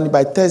bring the money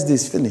by Thursday,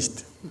 it's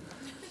finished.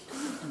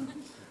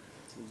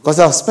 Because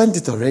I've spent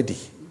it already.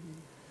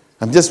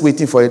 I'm just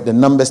waiting for the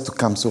numbers to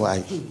come so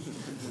I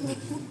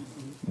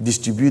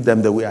distribute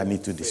them the way I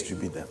need to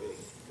distribute them.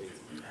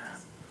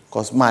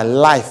 Because my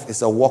life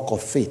is a walk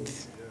of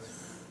faith.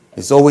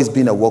 It's always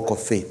been a walk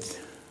of faith.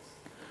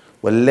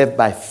 We live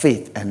by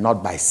faith and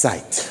not by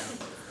sight.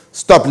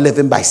 Stop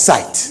living by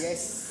sight.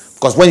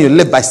 Because when you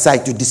live by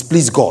sight, you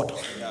displease God.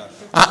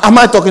 Am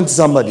I talking to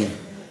somebody?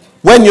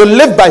 When you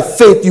live by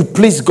faith, you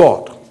please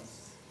God.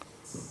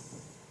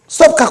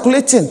 Stop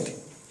calculating.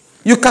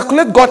 You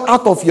calculate God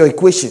out of your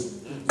equation.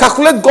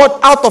 Calculate God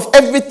out of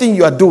everything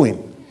you are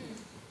doing.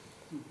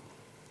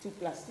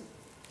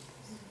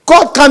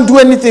 God can't do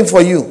anything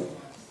for you.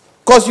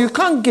 Because you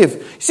can't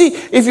give. See,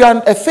 if you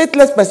are a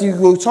faithless person, you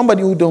go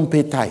somebody who don't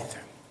pay tithe.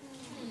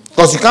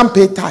 Because you can't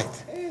pay tithe.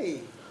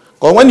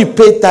 Because when you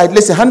pay tithe,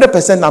 listen,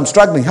 100% I'm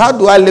struggling. How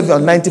do I live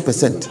on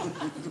 90%?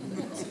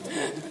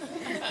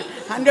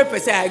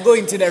 100% I go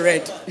into the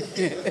red.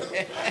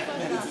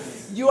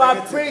 You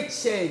are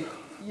preaching.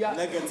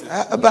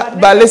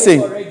 But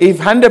listen, if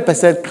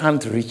 100%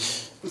 can't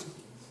reach,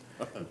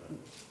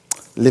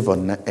 live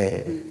on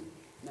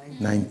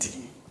 90.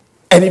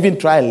 And even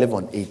try and live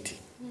on 80.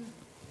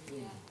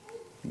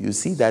 You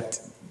see that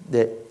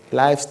the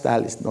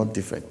lifestyle is not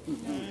different.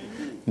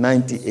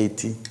 90,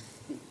 80,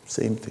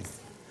 same thing.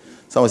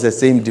 Someone says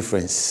same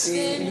difference.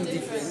 Same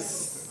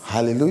difference.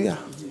 Hallelujah.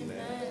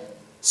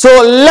 So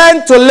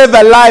learn to live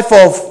a life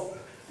of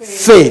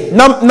faith.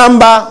 What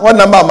number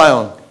am I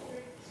on?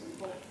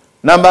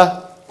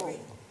 Number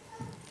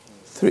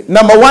 3.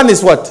 Number 1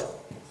 is what?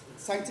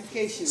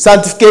 Sanctification.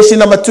 Sanctification.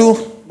 Number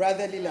 2?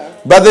 Brotherly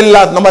love. Brotherly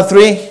love. Number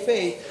 3?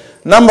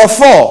 Faith. Number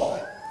 4.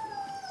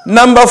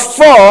 Number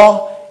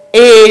 4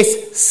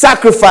 is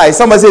sacrifice.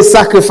 Somebody say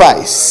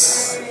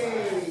sacrifice.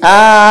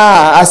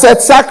 I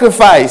said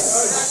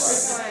sacrifice.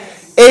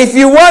 If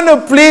you want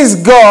to please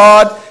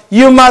God,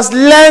 you must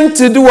learn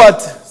to do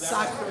what?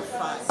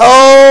 Sacrifice.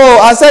 Oh,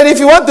 I said if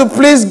you want to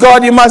please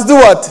God, you must do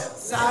what?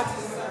 Sacrifice.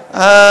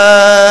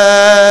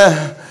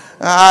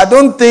 I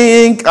don't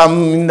think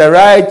I'm in the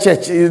right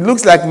church. It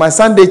looks like my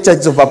Sunday church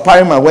is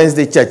overpowering my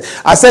Wednesday church.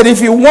 I said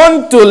if you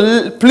want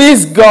to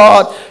please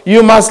God,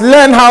 you must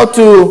learn how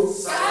to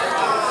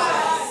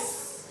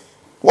sacrifice.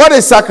 What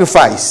is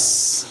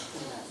sacrifice?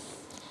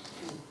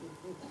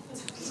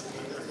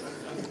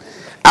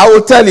 I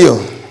will tell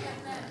you.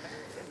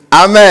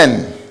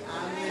 Amen.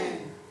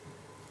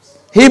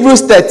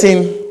 Hebrews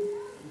 13,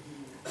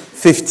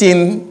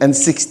 15 and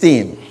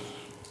 16.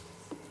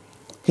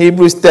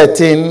 Hebrews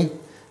 13,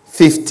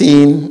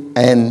 15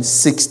 and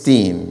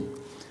 16.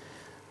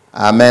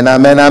 Amen,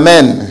 amen,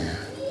 amen.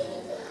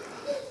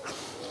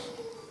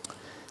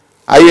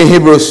 Are you in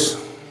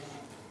Hebrews?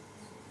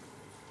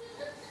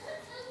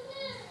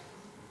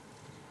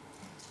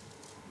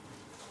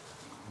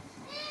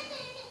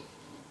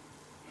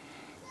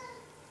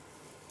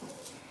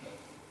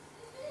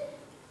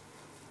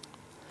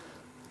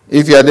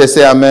 If you are there,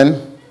 say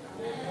amen.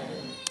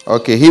 Amen.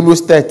 Okay,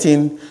 Hebrews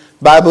 13,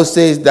 Bible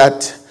says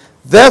that,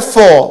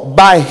 therefore,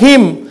 by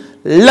him,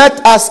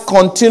 let us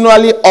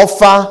continually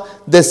offer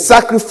the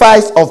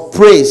sacrifice of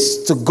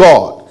praise to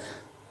God.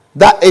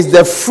 That is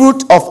the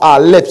fruit of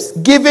our lips,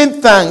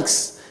 giving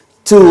thanks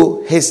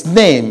to his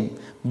name.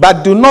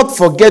 But do not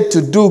forget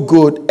to do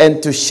good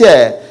and to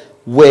share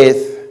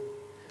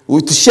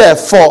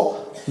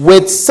for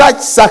with such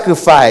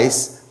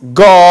sacrifice,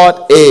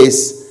 God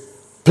is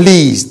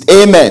pleased.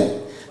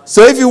 Amen.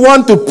 So if you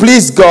want to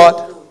please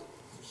God,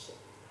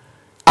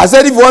 I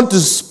said if you want to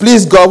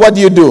please God, what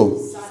do?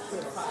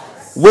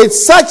 Sacrifice. With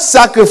such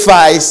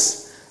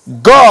sacrifice,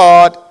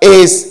 God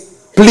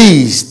is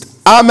pleased.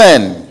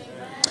 Amen. Amen.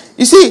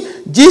 You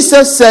see,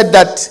 Jesus said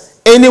that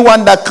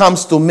anyone that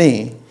comes to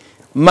me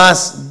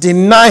must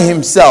deny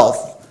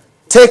himself,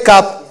 take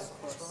up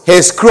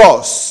his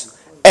cross,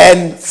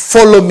 and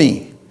follow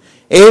me.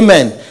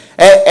 Amen.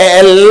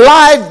 A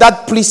life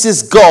that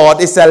pleases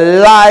God is a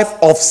life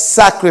of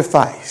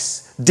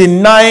sacrifice,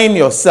 denying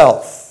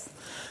yourself.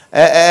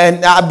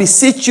 And I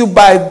beseech you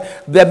by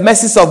the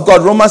mercies of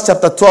God, Romans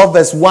chapter 12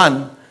 verse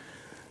 1,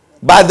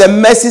 by the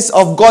mercies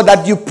of God,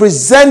 that you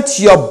present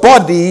your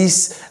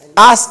bodies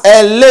as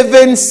a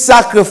living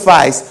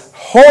sacrifice,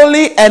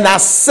 holy and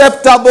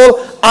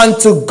acceptable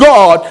unto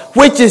God,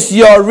 which is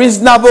your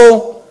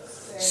reasonable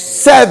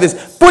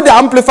service. Put the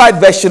Amplified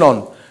version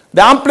on.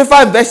 The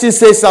Amplified version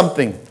says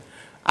something.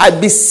 I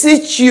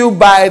beseech you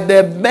by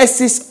the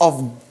mercies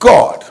of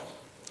God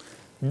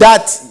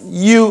that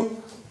you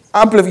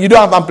you don't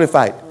have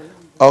Amplified.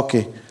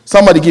 Okay.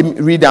 Somebody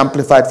read the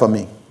Amplified for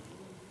me.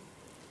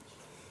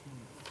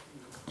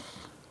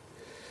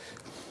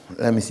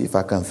 Let me see if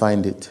I can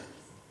find it.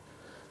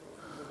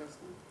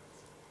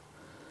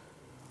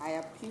 I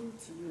appeal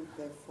to you,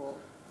 therefore,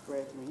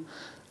 brethren.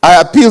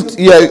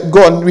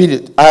 Go on, read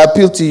it. I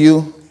appeal to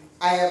you.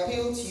 I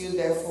appeal to you,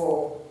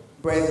 therefore,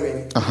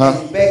 brethren,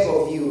 and beg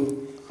of you,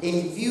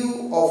 in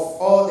view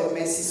of all the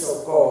mercies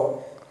of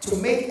God, to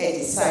make a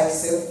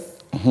decisive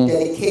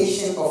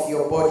dedication of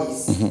your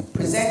bodies,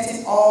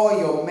 presenting all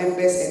your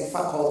members and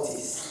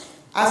faculties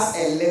as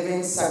a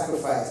living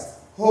sacrifice,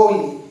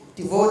 holy,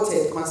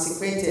 devoted,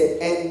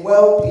 consecrated, and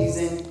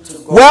well-pleasing to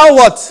God. Well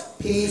what?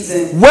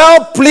 Pleasing.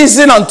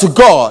 Well-pleasing unto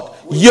God.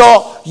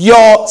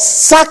 Your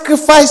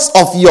sacrifice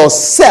of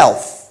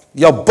yourself,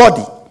 your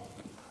body,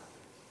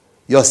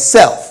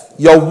 yourself,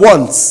 your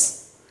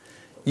wants,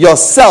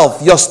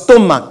 yourself, your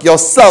stomach,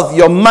 yourself,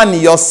 your money,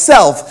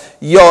 yourself,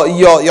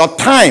 your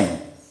time.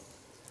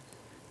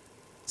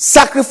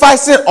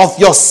 Sacrificing of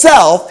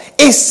yourself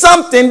is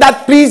something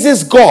that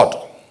pleases God.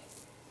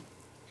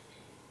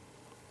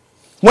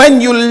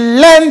 When you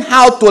learn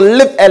how to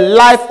live a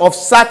life of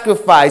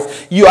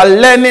sacrifice, you are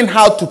learning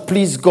how to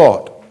please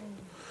God.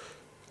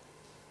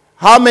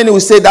 How many will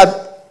say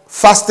that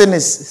fasting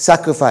is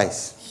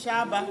sacrifice?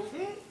 Shaba.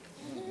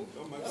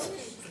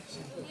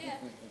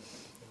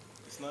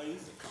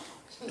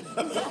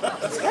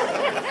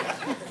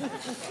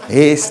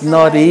 It's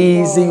not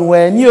easy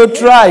when you're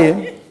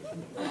trying.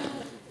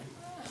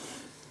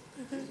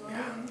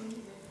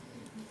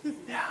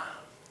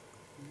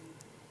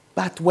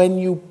 But when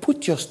you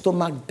put your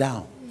stomach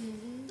down,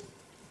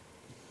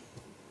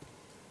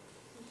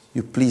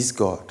 you please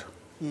God.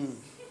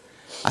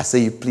 I say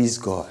you please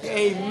God.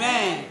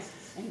 Amen.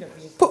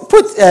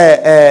 Put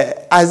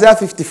Isaiah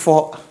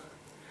 54.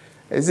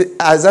 Is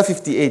it Isaiah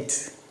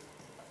 58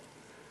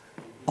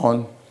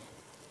 on?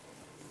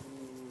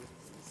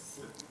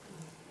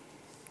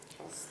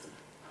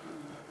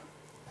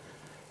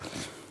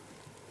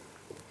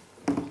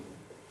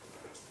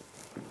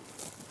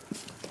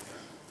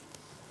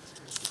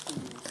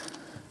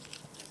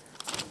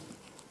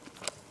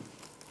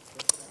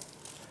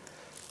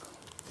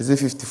 Is it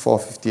 54,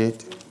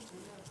 58?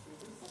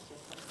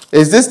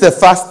 Is this the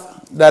fast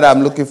that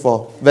I'm looking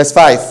for? Verse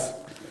 5.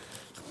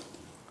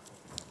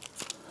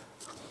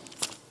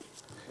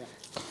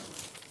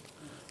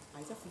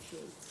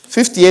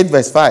 (58)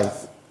 verse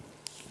 5.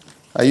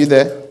 Are you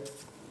there?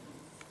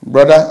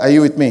 Brother, are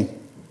you with me?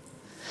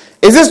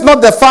 Is this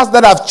not the fast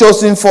that I've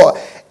chosen for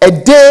a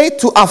day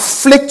to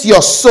afflict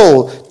your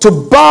soul, to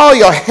bow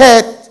your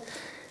head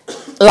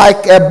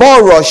like a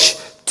bulrush,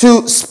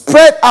 to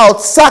spread out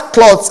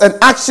sackcloths and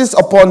ashes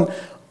upon?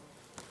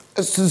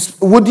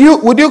 Would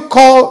you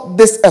call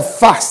this a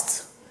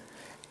fast?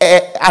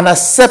 An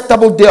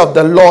acceptable day of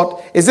the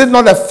Lord, is it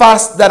not a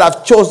fast that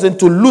I've chosen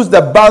to loose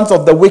the bands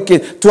of the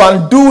wicked, to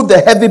undo the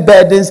heavy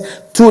burdens,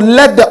 to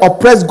let the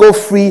oppressed go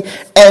free,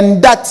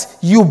 and that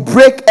you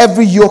break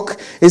every yoke?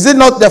 Is it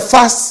not the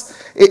fast?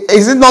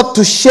 Is it not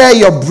to share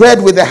your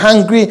bread with the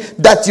hungry,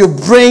 that you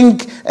bring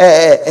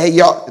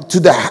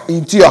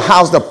into your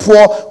house the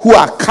poor who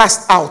are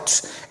cast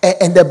out?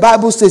 And the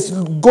Bible says,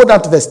 go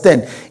down to verse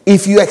 10.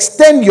 If you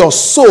extend your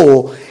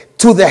soul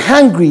to the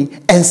hungry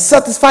and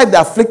satisfy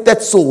the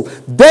afflicted soul,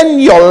 then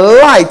your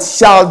light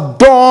shall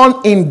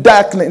dawn in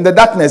the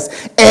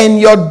darkness, and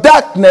your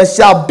darkness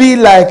shall be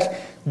like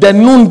the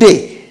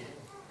noonday.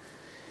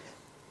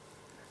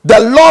 The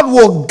Lord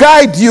will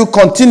guide you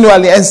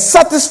continually and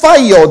satisfy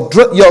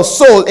your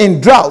soul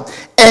in drought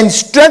and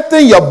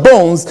strengthen your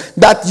bones,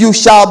 that you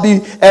shall be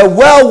a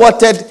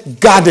well-watered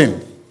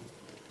garden.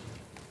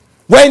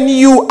 When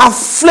you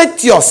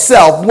afflict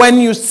yourself, when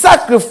you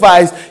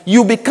sacrifice,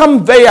 you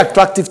become very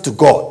attractive to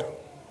God.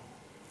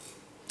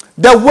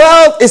 The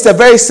world is a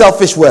very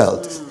selfish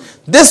world.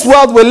 This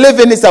world we live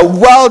in is a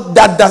world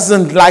that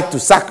doesn't like to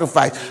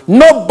sacrifice.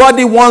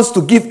 Nobody wants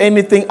to give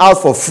anything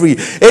out for free.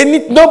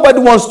 Nobody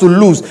wants to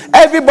lose.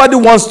 Everybody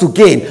wants to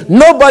gain.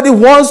 Nobody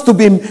wants to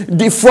be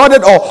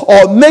defrauded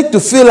or made to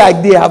feel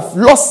like they have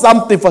lost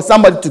something for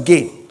somebody to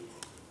gain.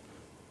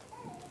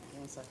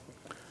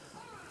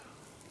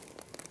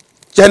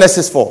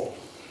 Genesis 4.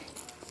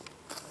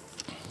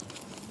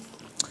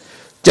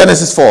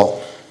 Genesis 4.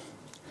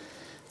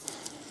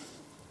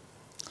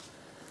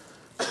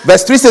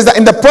 Verse 3 says that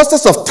in the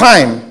process of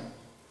time,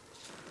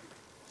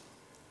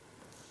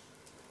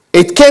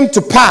 it came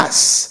to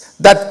pass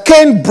that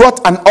Cain brought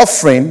an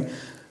offering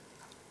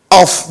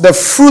of the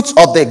fruits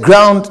of the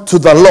ground to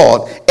the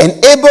Lord, and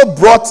Abel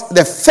brought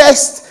the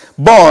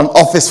firstborn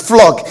of his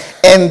flock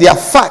and their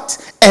fat.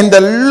 And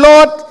the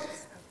Lord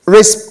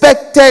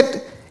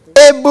respected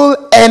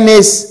Abel and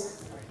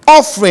his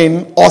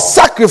offering or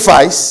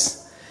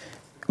sacrifice,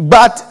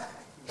 but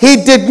he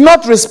did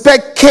not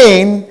respect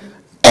Cain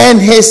and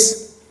his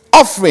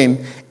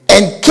offering.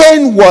 And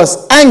Cain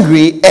was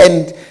angry,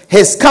 and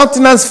his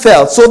countenance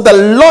fell. So the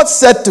Lord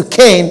said to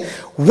Cain,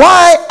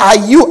 why are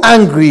you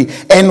angry,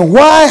 and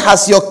why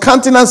has your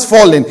countenance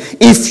fallen?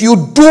 If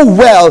you do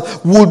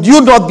well, would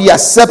you not be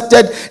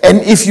accepted?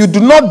 And if you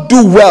do not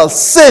do well,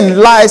 sin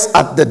lies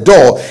at the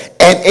door,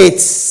 and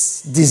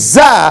its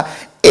desire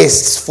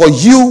is for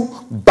you,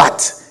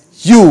 but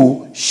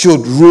you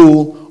should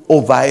rule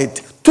over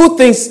it. Two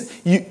things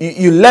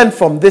you learn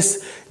from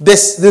this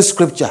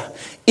scripture.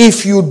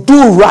 If you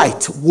do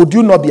right, would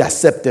you not be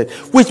accepted?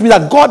 Which means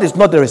that God is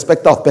not the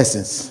respecter of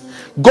persons.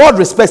 God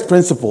respects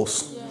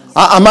principles.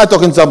 Am I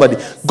talking to somebody?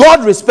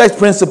 God respects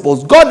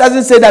principles. God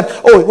doesn't say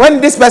that, oh, when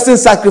this person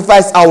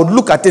sacrificed, I would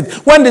look at it.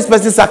 When this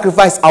person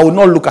sacrificed, I will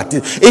not look at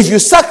it. If you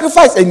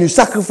sacrifice and you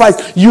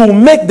sacrifice, you will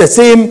make the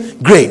same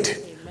grade.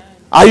 Amen.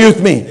 Are you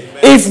with me? Amen.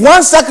 If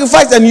one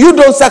sacrifice and you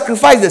don't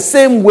sacrifice the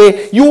same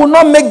way, you will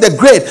not make the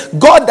grade.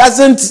 God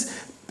doesn't.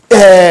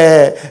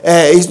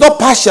 He's not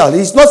partial.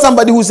 He's not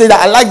somebody who says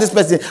that I like this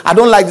person, I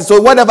don't like this. So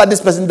whatever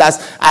this person does,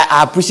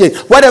 I appreciate.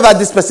 Whatever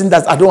this person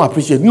does, I don't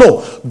appreciate.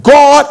 No,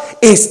 God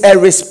is a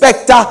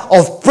respecter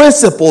of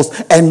principles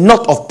and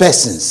not of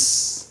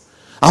persons.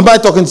 Am I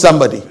talking to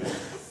somebody?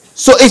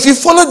 So if you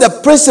follow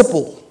the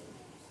principle,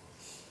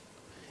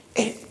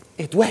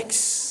 it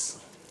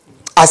works.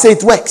 I say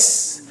it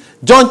works.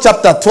 John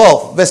chapter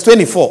 12, verse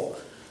 24.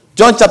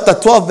 John chapter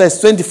 12,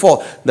 verse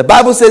 24. The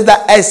Bible says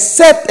that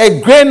except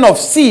a grain of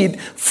seed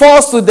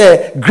falls to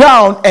the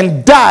ground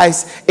and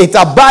dies, it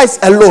abides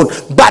alone.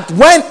 But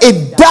when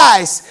it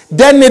dies,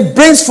 then it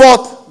brings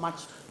forth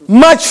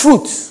much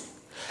fruit.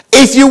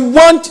 If you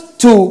want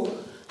to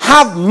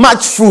have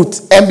much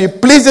fruit and be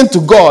pleasing to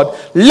God,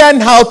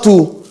 learn how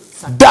to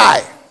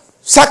die,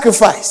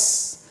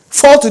 sacrifice,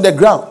 fall to the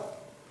ground,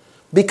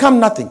 become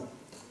nothing.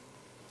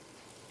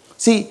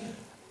 See,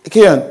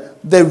 Kieran,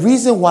 the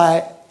reason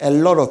why a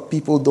lot of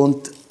people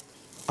don't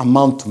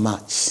amount to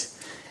much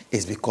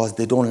is because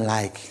they don't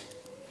like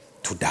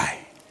to die.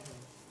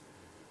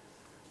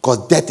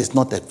 Because death is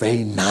not a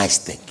very nice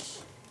thing.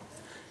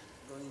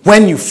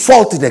 When you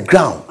fall to the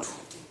ground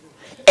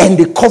and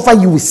they cover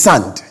you with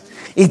sand,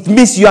 it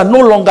means you are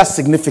no longer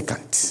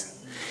significant.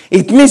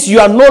 It means you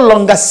are no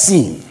longer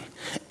seen.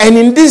 And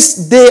in this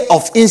day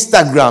of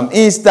Instagram,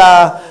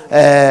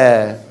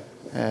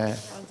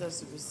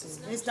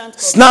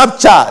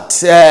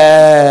 Snapchat,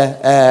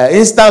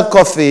 instant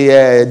coffee,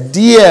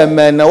 DM,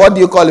 and what do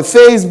you call it,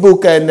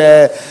 Facebook, and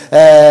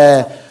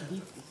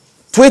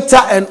Twitter,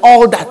 and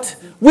all that.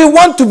 We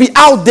want to be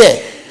out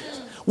there.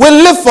 We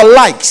live for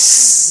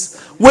likes.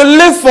 We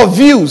live for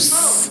views.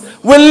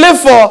 We live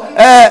for,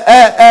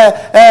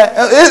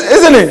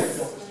 isn't it?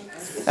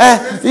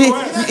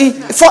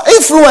 For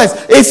influence.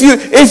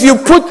 If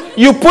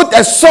you put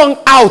a song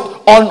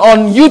out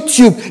on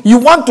YouTube, you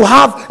want to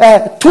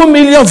have 2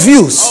 million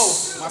views.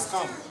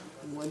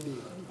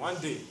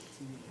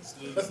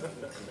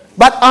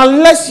 But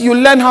unless you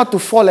learn how to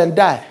fall and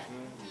die,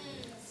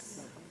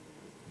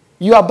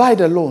 you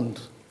abide alone.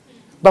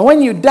 But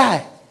when you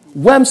die,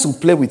 worms will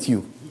play with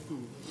you.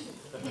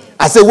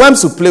 I say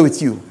worms will play with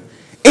you.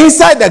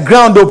 Inside the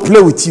ground, they'll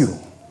play with you.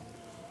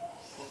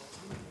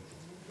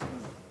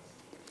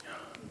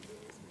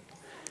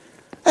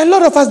 A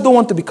lot of us don't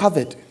want to be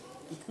covered.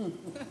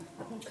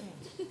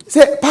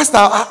 Say,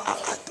 Pastor,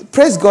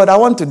 praise God, I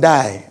want to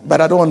die,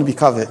 but I don't want to be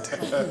covered.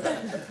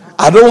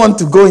 I don't want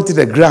to go into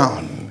the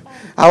ground.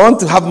 I want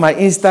to have my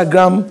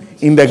Instagram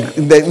in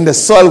the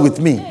soil with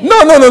me.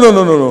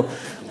 No.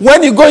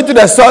 When you go into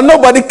the soil,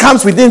 nobody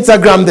comes with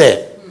Instagram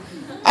there.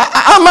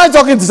 Am I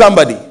talking to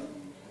somebody?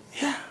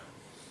 Yeah.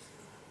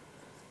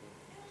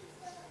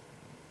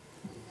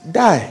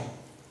 Die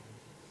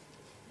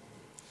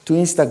to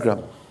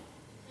Instagram.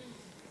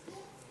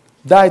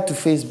 Die to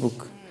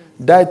Facebook.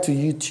 Die to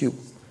YouTube.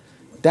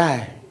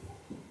 Die.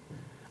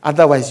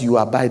 Otherwise, you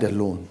abide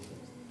alone.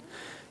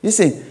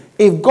 Listen,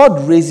 if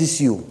God raises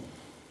you,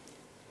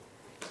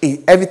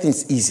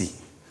 everything's easy.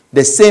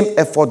 The same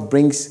effort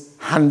brings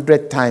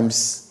 100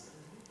 times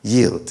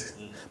yield.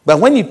 But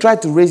when you try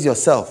to raise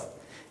yourself,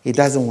 it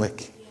doesn't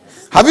work.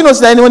 Have you noticed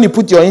that anyone you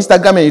put your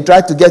Instagram and you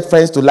try to get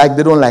friends to like,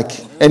 they don't like,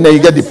 and then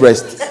you get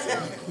depressed?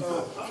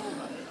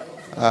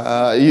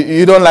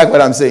 You don't like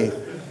what I'm saying.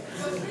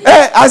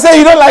 Hey, I say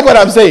you don't like what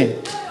I'm saying.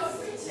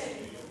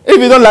 If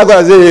you don't like what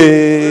I'm saying,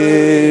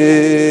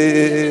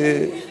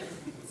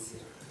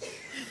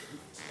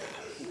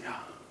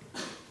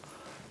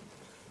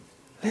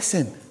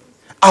 listen,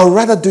 I would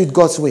rather do it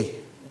God's way,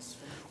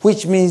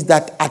 which means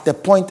that at the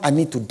point I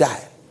need to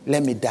die,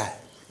 let me die.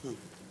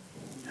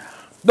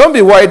 Don't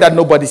be worried that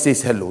nobody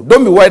says hello.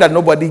 Don't be worried that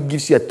nobody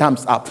gives you a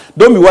thumbs up.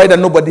 Don't be worried that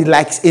nobody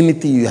likes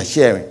anything you are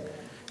sharing. In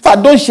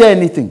fact, don't share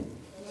anything.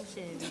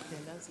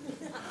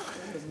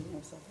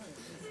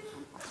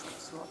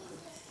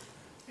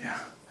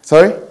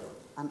 Sorry?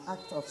 An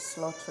act of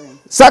slaughtering.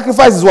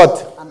 Sacrifice is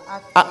what? An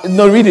act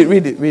No, read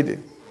it.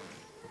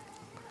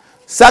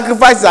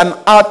 Sacrifice is an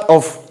act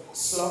of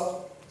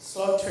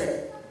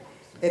slaughtering.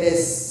 It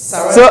is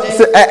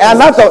surrounding.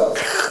 An act of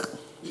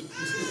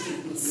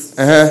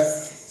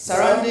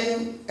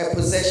Surrounding a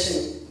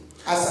possession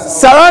as an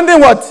surrounding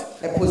what?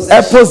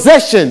 A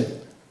possession.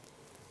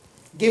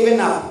 Giving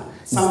up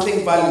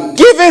something valuable.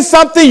 Giving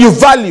something you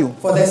value.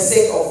 For the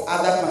sake of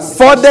other consideration.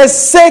 For the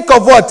sake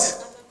of what?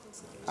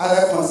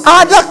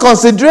 Other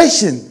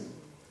consideration.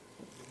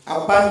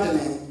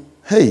 Abandoning.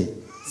 Hey.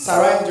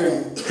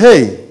 Surrendering.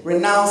 Hey.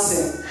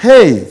 Renouncing.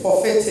 Hey.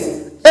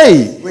 Forfeiting.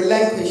 Hey.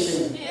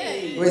 Relinquishing.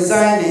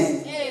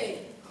 Resigning.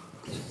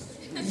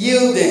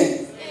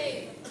 Yielding.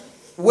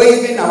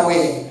 Waving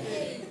away.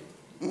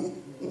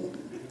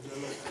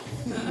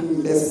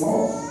 There's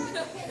more.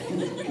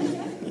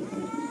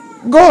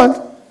 Go on.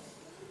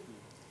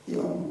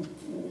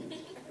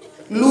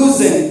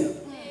 Losing.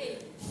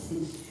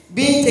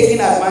 Being taken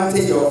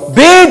advantage of.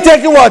 Being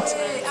taken what?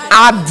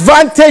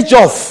 Advantage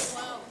of.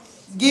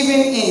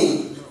 Giving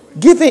in.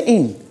 Giving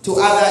in. To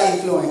other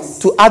influence.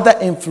 To other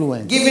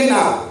influence. Giving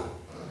up.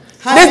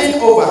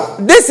 Handing over.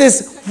 This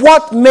is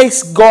what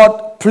makes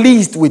God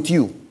pleased with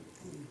you.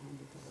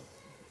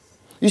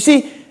 You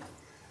see,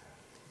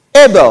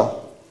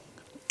 Abel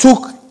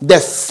took the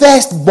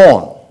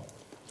firstborn,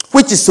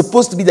 which is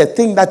supposed to be the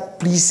thing that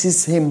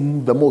pleases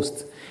him the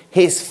most.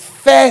 His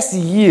first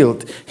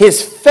yield,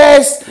 his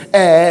first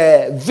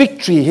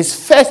victory, his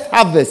first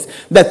harvest,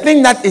 the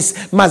thing that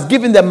must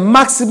give him the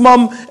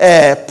maximum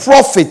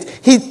profit.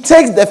 He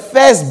takes the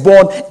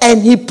firstborn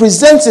and he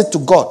presents it to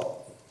God.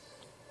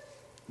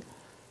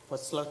 For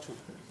slaughtering.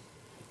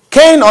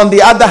 Cain, on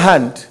the other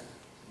hand,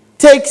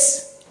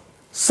 takes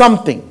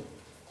something.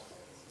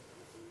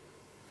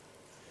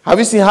 Have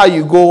you seen how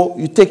you go,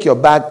 you take your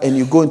bag and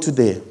you go into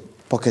the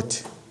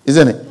pocket?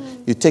 Isn't it?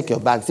 You take your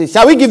bag. Say,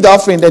 shall we give the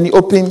offering? Then you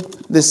open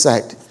this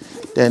side.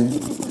 Then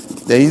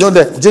you know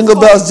the jingle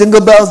bells,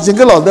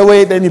 jingle all the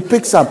way. Then you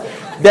pick some.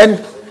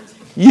 Then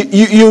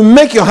you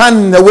make your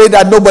hand in a way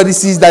that nobody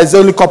sees that it's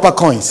only copper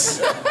coins.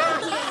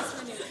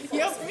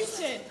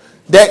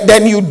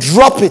 Then you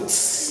drop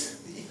it.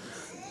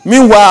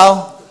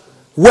 Meanwhile,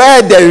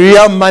 where the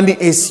real money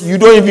is, you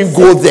don't even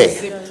go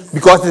there.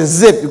 Because it's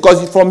zip.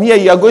 Because from here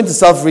you are going to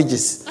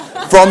Selfridges.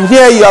 From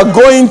here you are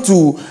going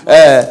to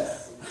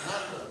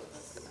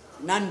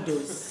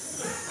Nando's.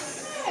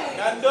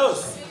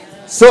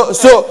 So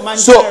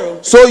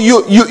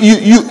you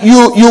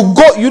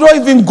go. You don't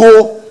even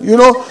go. You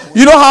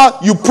know how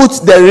you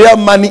put the real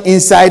money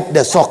inside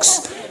the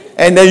socks,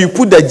 and then you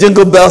put the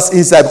jingle bells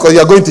inside because you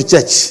are going to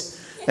church.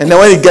 And then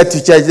when you get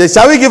to church,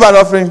 shall we give an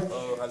offering?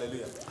 Oh,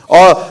 hallelujah.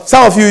 Or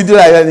some of you do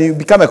like that and you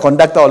become a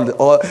conductor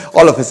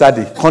all of a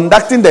sudden.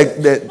 Conducting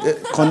the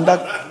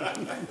conduct.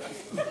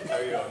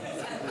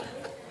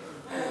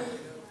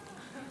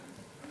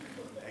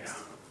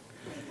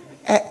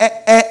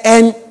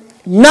 And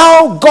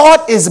now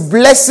God is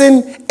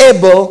blessing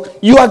Abel.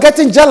 You are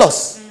getting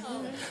jealous.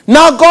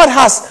 Now God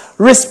has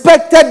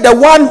respected the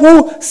one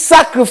who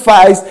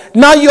sacrificed.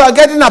 Now you are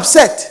getting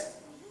upset.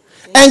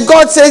 And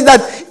God says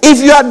that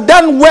if you had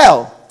done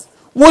well,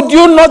 would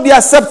you not be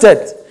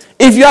accepted?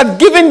 If you had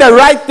given the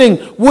right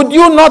thing, would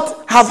you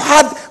not have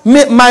had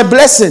my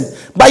blessing?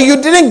 but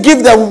you didn't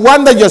give the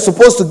one that you're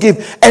supposed to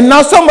give, and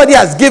now somebody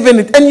has given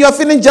it, and you're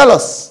feeling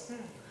jealous.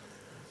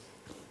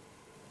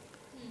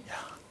 Yeah.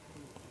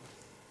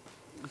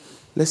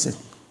 Listen,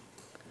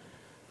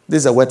 this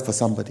is a word for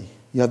somebody.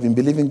 You have been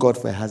believing God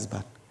for a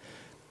husband.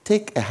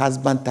 Take a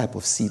husband type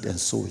of seed and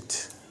sow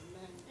it.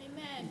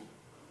 Amen.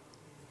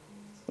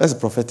 That's a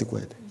prophetic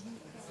word.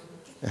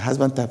 A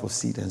husband type of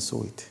seed and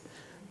sow it.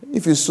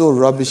 If you sow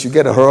rubbish, you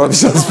get a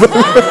rubbish husband.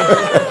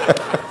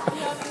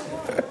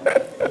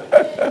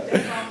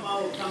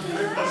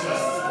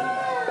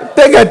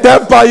 Take a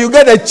temper, you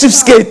get a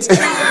cheapskate.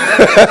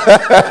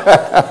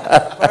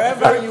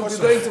 Forever you'll be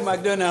going to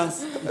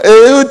McDonald's.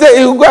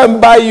 You go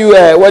and buy you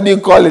what do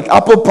you call it,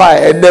 apple pie,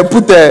 and then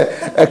put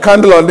a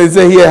candle on it and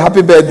say, here,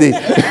 happy birthday.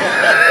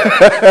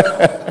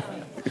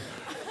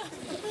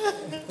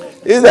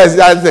 If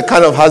that's the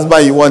kind of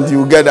husband you want, you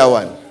will get that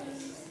one.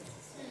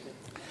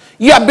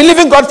 You are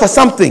believing God for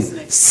something.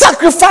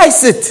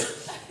 Sacrifice it.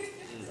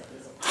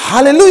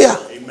 Hallelujah.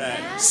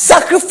 Amen.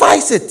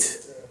 Sacrifice it.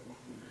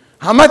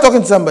 Am I talking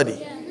to somebody?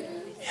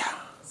 Yeah.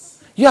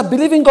 You are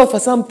believing God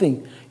for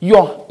something.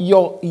 Your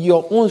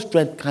own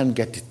strength can't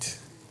get it.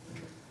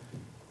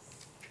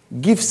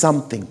 Give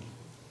something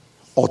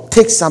or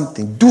take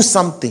something, do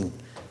something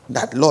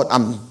that, Lord,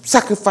 I'm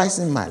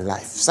sacrificing my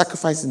life,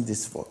 sacrificing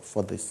this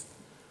for this.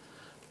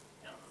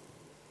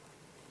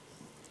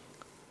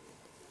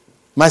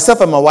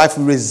 Myself and my wife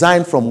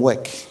resigned from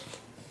work.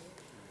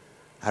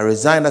 I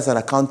resigned as an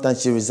accountant,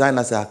 she resigned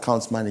as an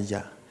accounts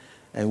manager,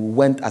 and we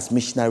went as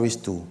missionaries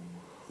to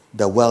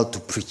the world to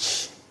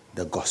preach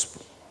the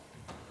gospel.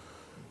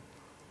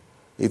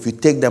 If you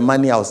take the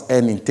money I was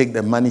earning, take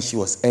the money she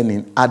was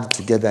earning, add it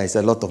together, it's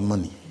a lot of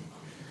money.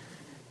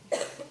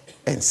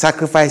 And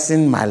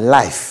sacrificing my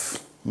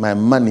life, my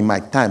money, my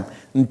time,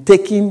 and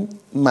taking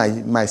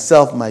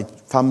myself, my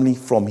family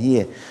from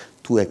here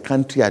to a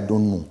country I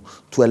don't know,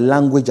 to a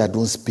language I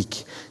don't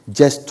speak,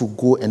 just to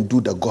go and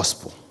do the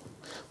gospel.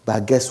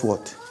 But guess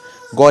what?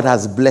 God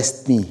has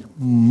blessed me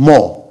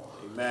more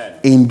Amen.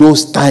 In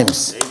those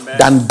times Amen.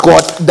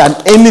 than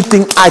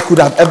anything I could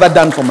have ever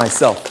done for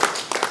myself.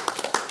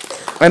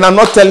 And I'm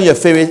not telling you a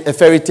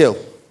fairy tale.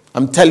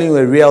 I'm telling you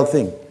a real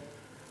thing.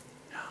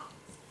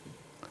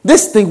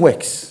 This thing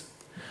works.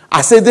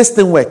 I say this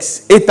thing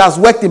works. It has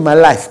worked in my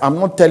life. I'm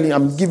not telling you,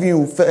 I'm giving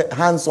you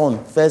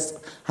hands-on,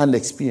 first-hand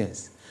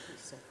experience.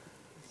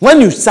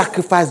 When you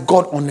sacrifice,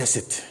 God honors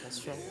it.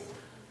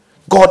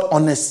 God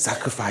honors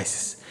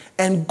sacrifices.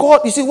 And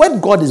God, you see, when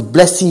God is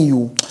blessing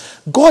you,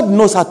 God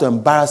knows how to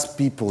embarrass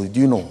people. Do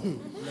you know?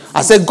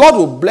 I said, God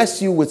will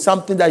bless you with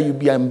something that you'll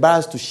be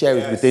embarrassed to share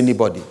it with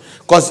anybody.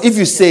 Because if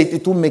you say it,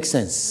 it won't make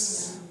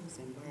sense.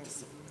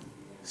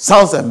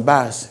 Sounds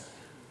embarrassing.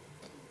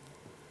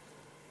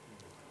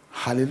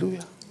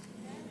 Hallelujah.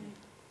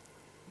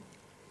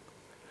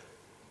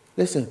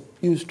 Listen,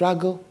 you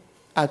struggle.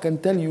 I can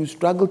tell you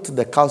struggle till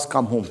the cows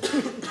come home.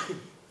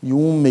 You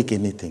won't make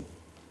anything.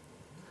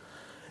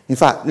 In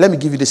fact, let me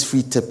give you this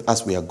free tip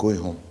as we are going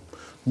home.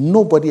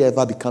 Nobody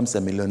ever becomes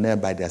a millionaire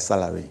by their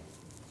salary.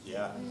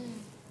 Yeah.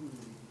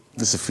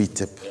 This is a free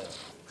tip.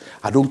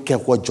 I don't care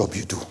what job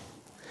you do.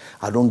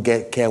 I don't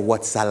care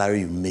what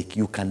salary you make.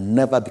 You can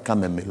never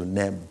become a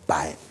millionaire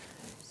by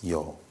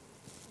your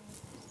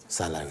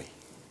salary.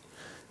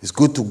 It's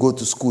good to go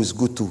to school. It's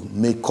good to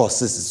make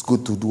courses. It's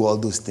good to do all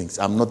those things.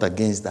 I'm not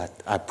against that.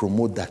 I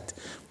promote that.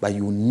 But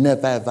you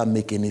never ever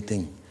make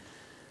anything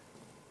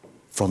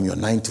from your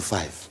 9 to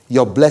 5.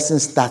 Your blessing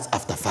starts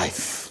after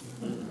 5.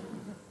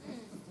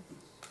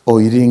 Oh,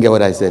 you didn't get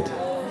what I said?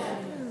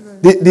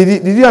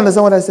 Did you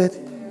understand what I said?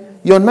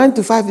 Your 9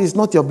 to 5 is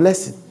not your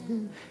blessing.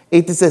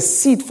 It is a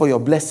seed for your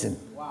blessing.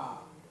 Wow.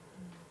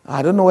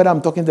 I don't know whether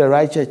I'm talking to the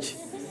right church.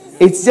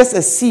 It's just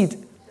a seed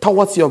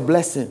towards your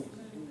blessing.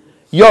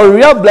 Your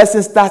real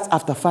blessing starts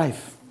after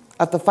 5.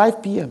 After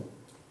 5 p.m.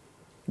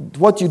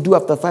 What you do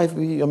after 5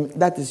 p.m.,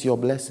 that is your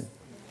blessing.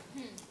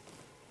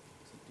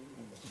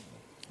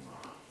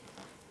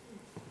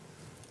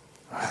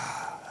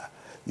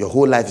 Your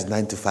whole life is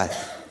 9 to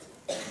 5.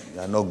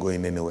 You are not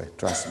going anywhere.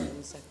 Trust me.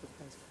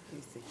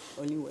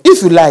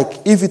 If you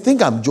like, if you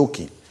think I'm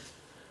joking,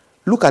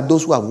 look at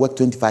those who have worked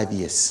 25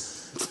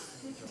 years.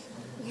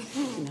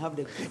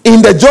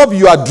 In the job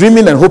you are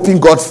dreaming and hoping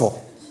God for.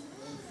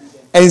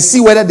 And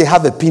see whether they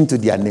have a pin to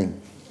their name.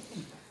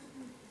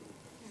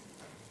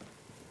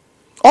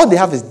 All they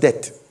have is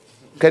debt.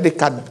 Credit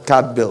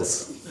card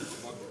bills.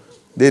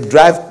 They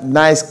drive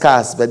nice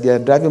cars, but they are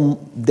driving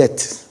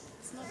debt.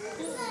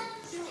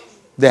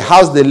 The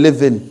house they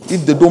live in,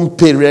 if they don't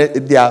pay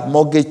their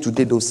mortgage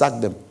today, they'll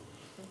sack them.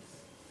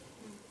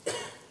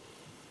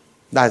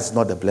 That is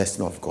not the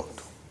blessing of God.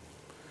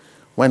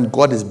 When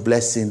God is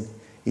blessing,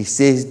 he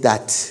says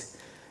that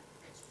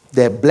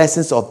the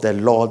blessings of the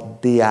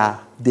Lord,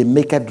 they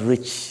make it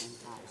rich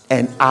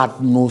and add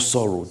no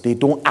sorrow. They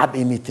don't add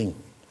anything.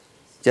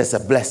 Just a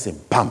blessing.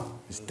 Bam.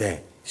 It's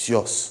there. It's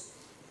yours.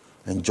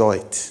 Enjoy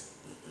it.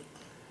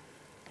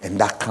 And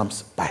that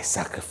comes by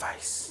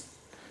sacrifice.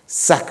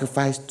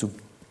 Sacrifice to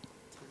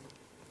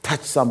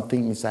touch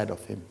something inside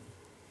of him.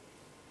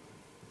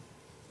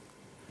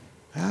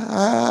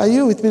 Are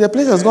you with me? The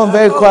place has gone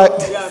very quiet.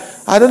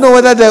 I don't know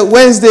whether the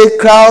Wednesday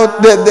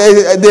crowd,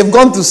 they've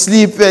gone to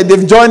sleep.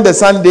 They've joined the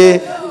Sunday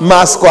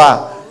mass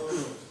choir.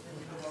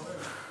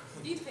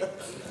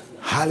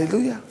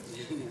 Hallelujah.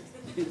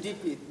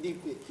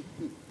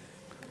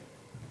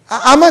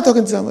 Am I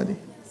talking to somebody?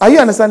 Are you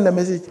understanding the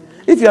message?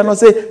 If you are not,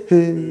 say,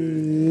 hey.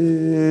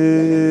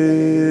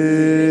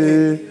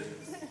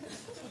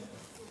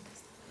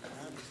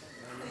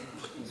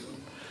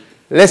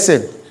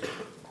 Listen,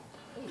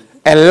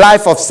 a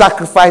life of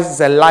sacrifice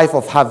is a life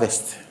of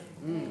harvest.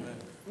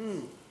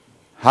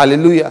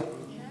 Hallelujah.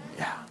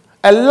 Yeah.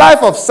 A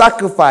life of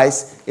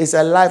sacrifice is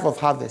a life of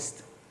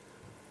harvest.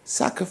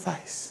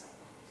 Sacrifice.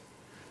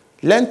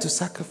 Learn to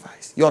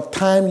sacrifice. Your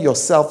time,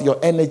 yourself, your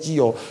energy,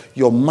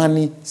 your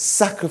money,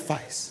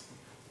 sacrifice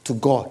to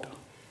God.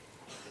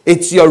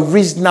 It's your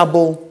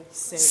reasonable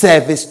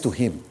service to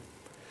Him.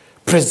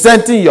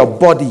 Presenting your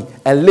body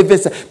and living.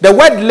 The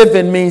word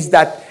living means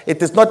that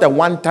it is not a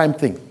one-time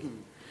thing.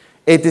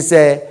 It is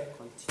a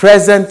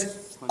present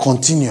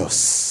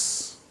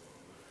continuous.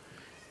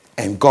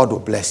 And God will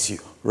bless you.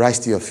 Rise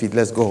to your feet.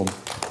 Let's go home.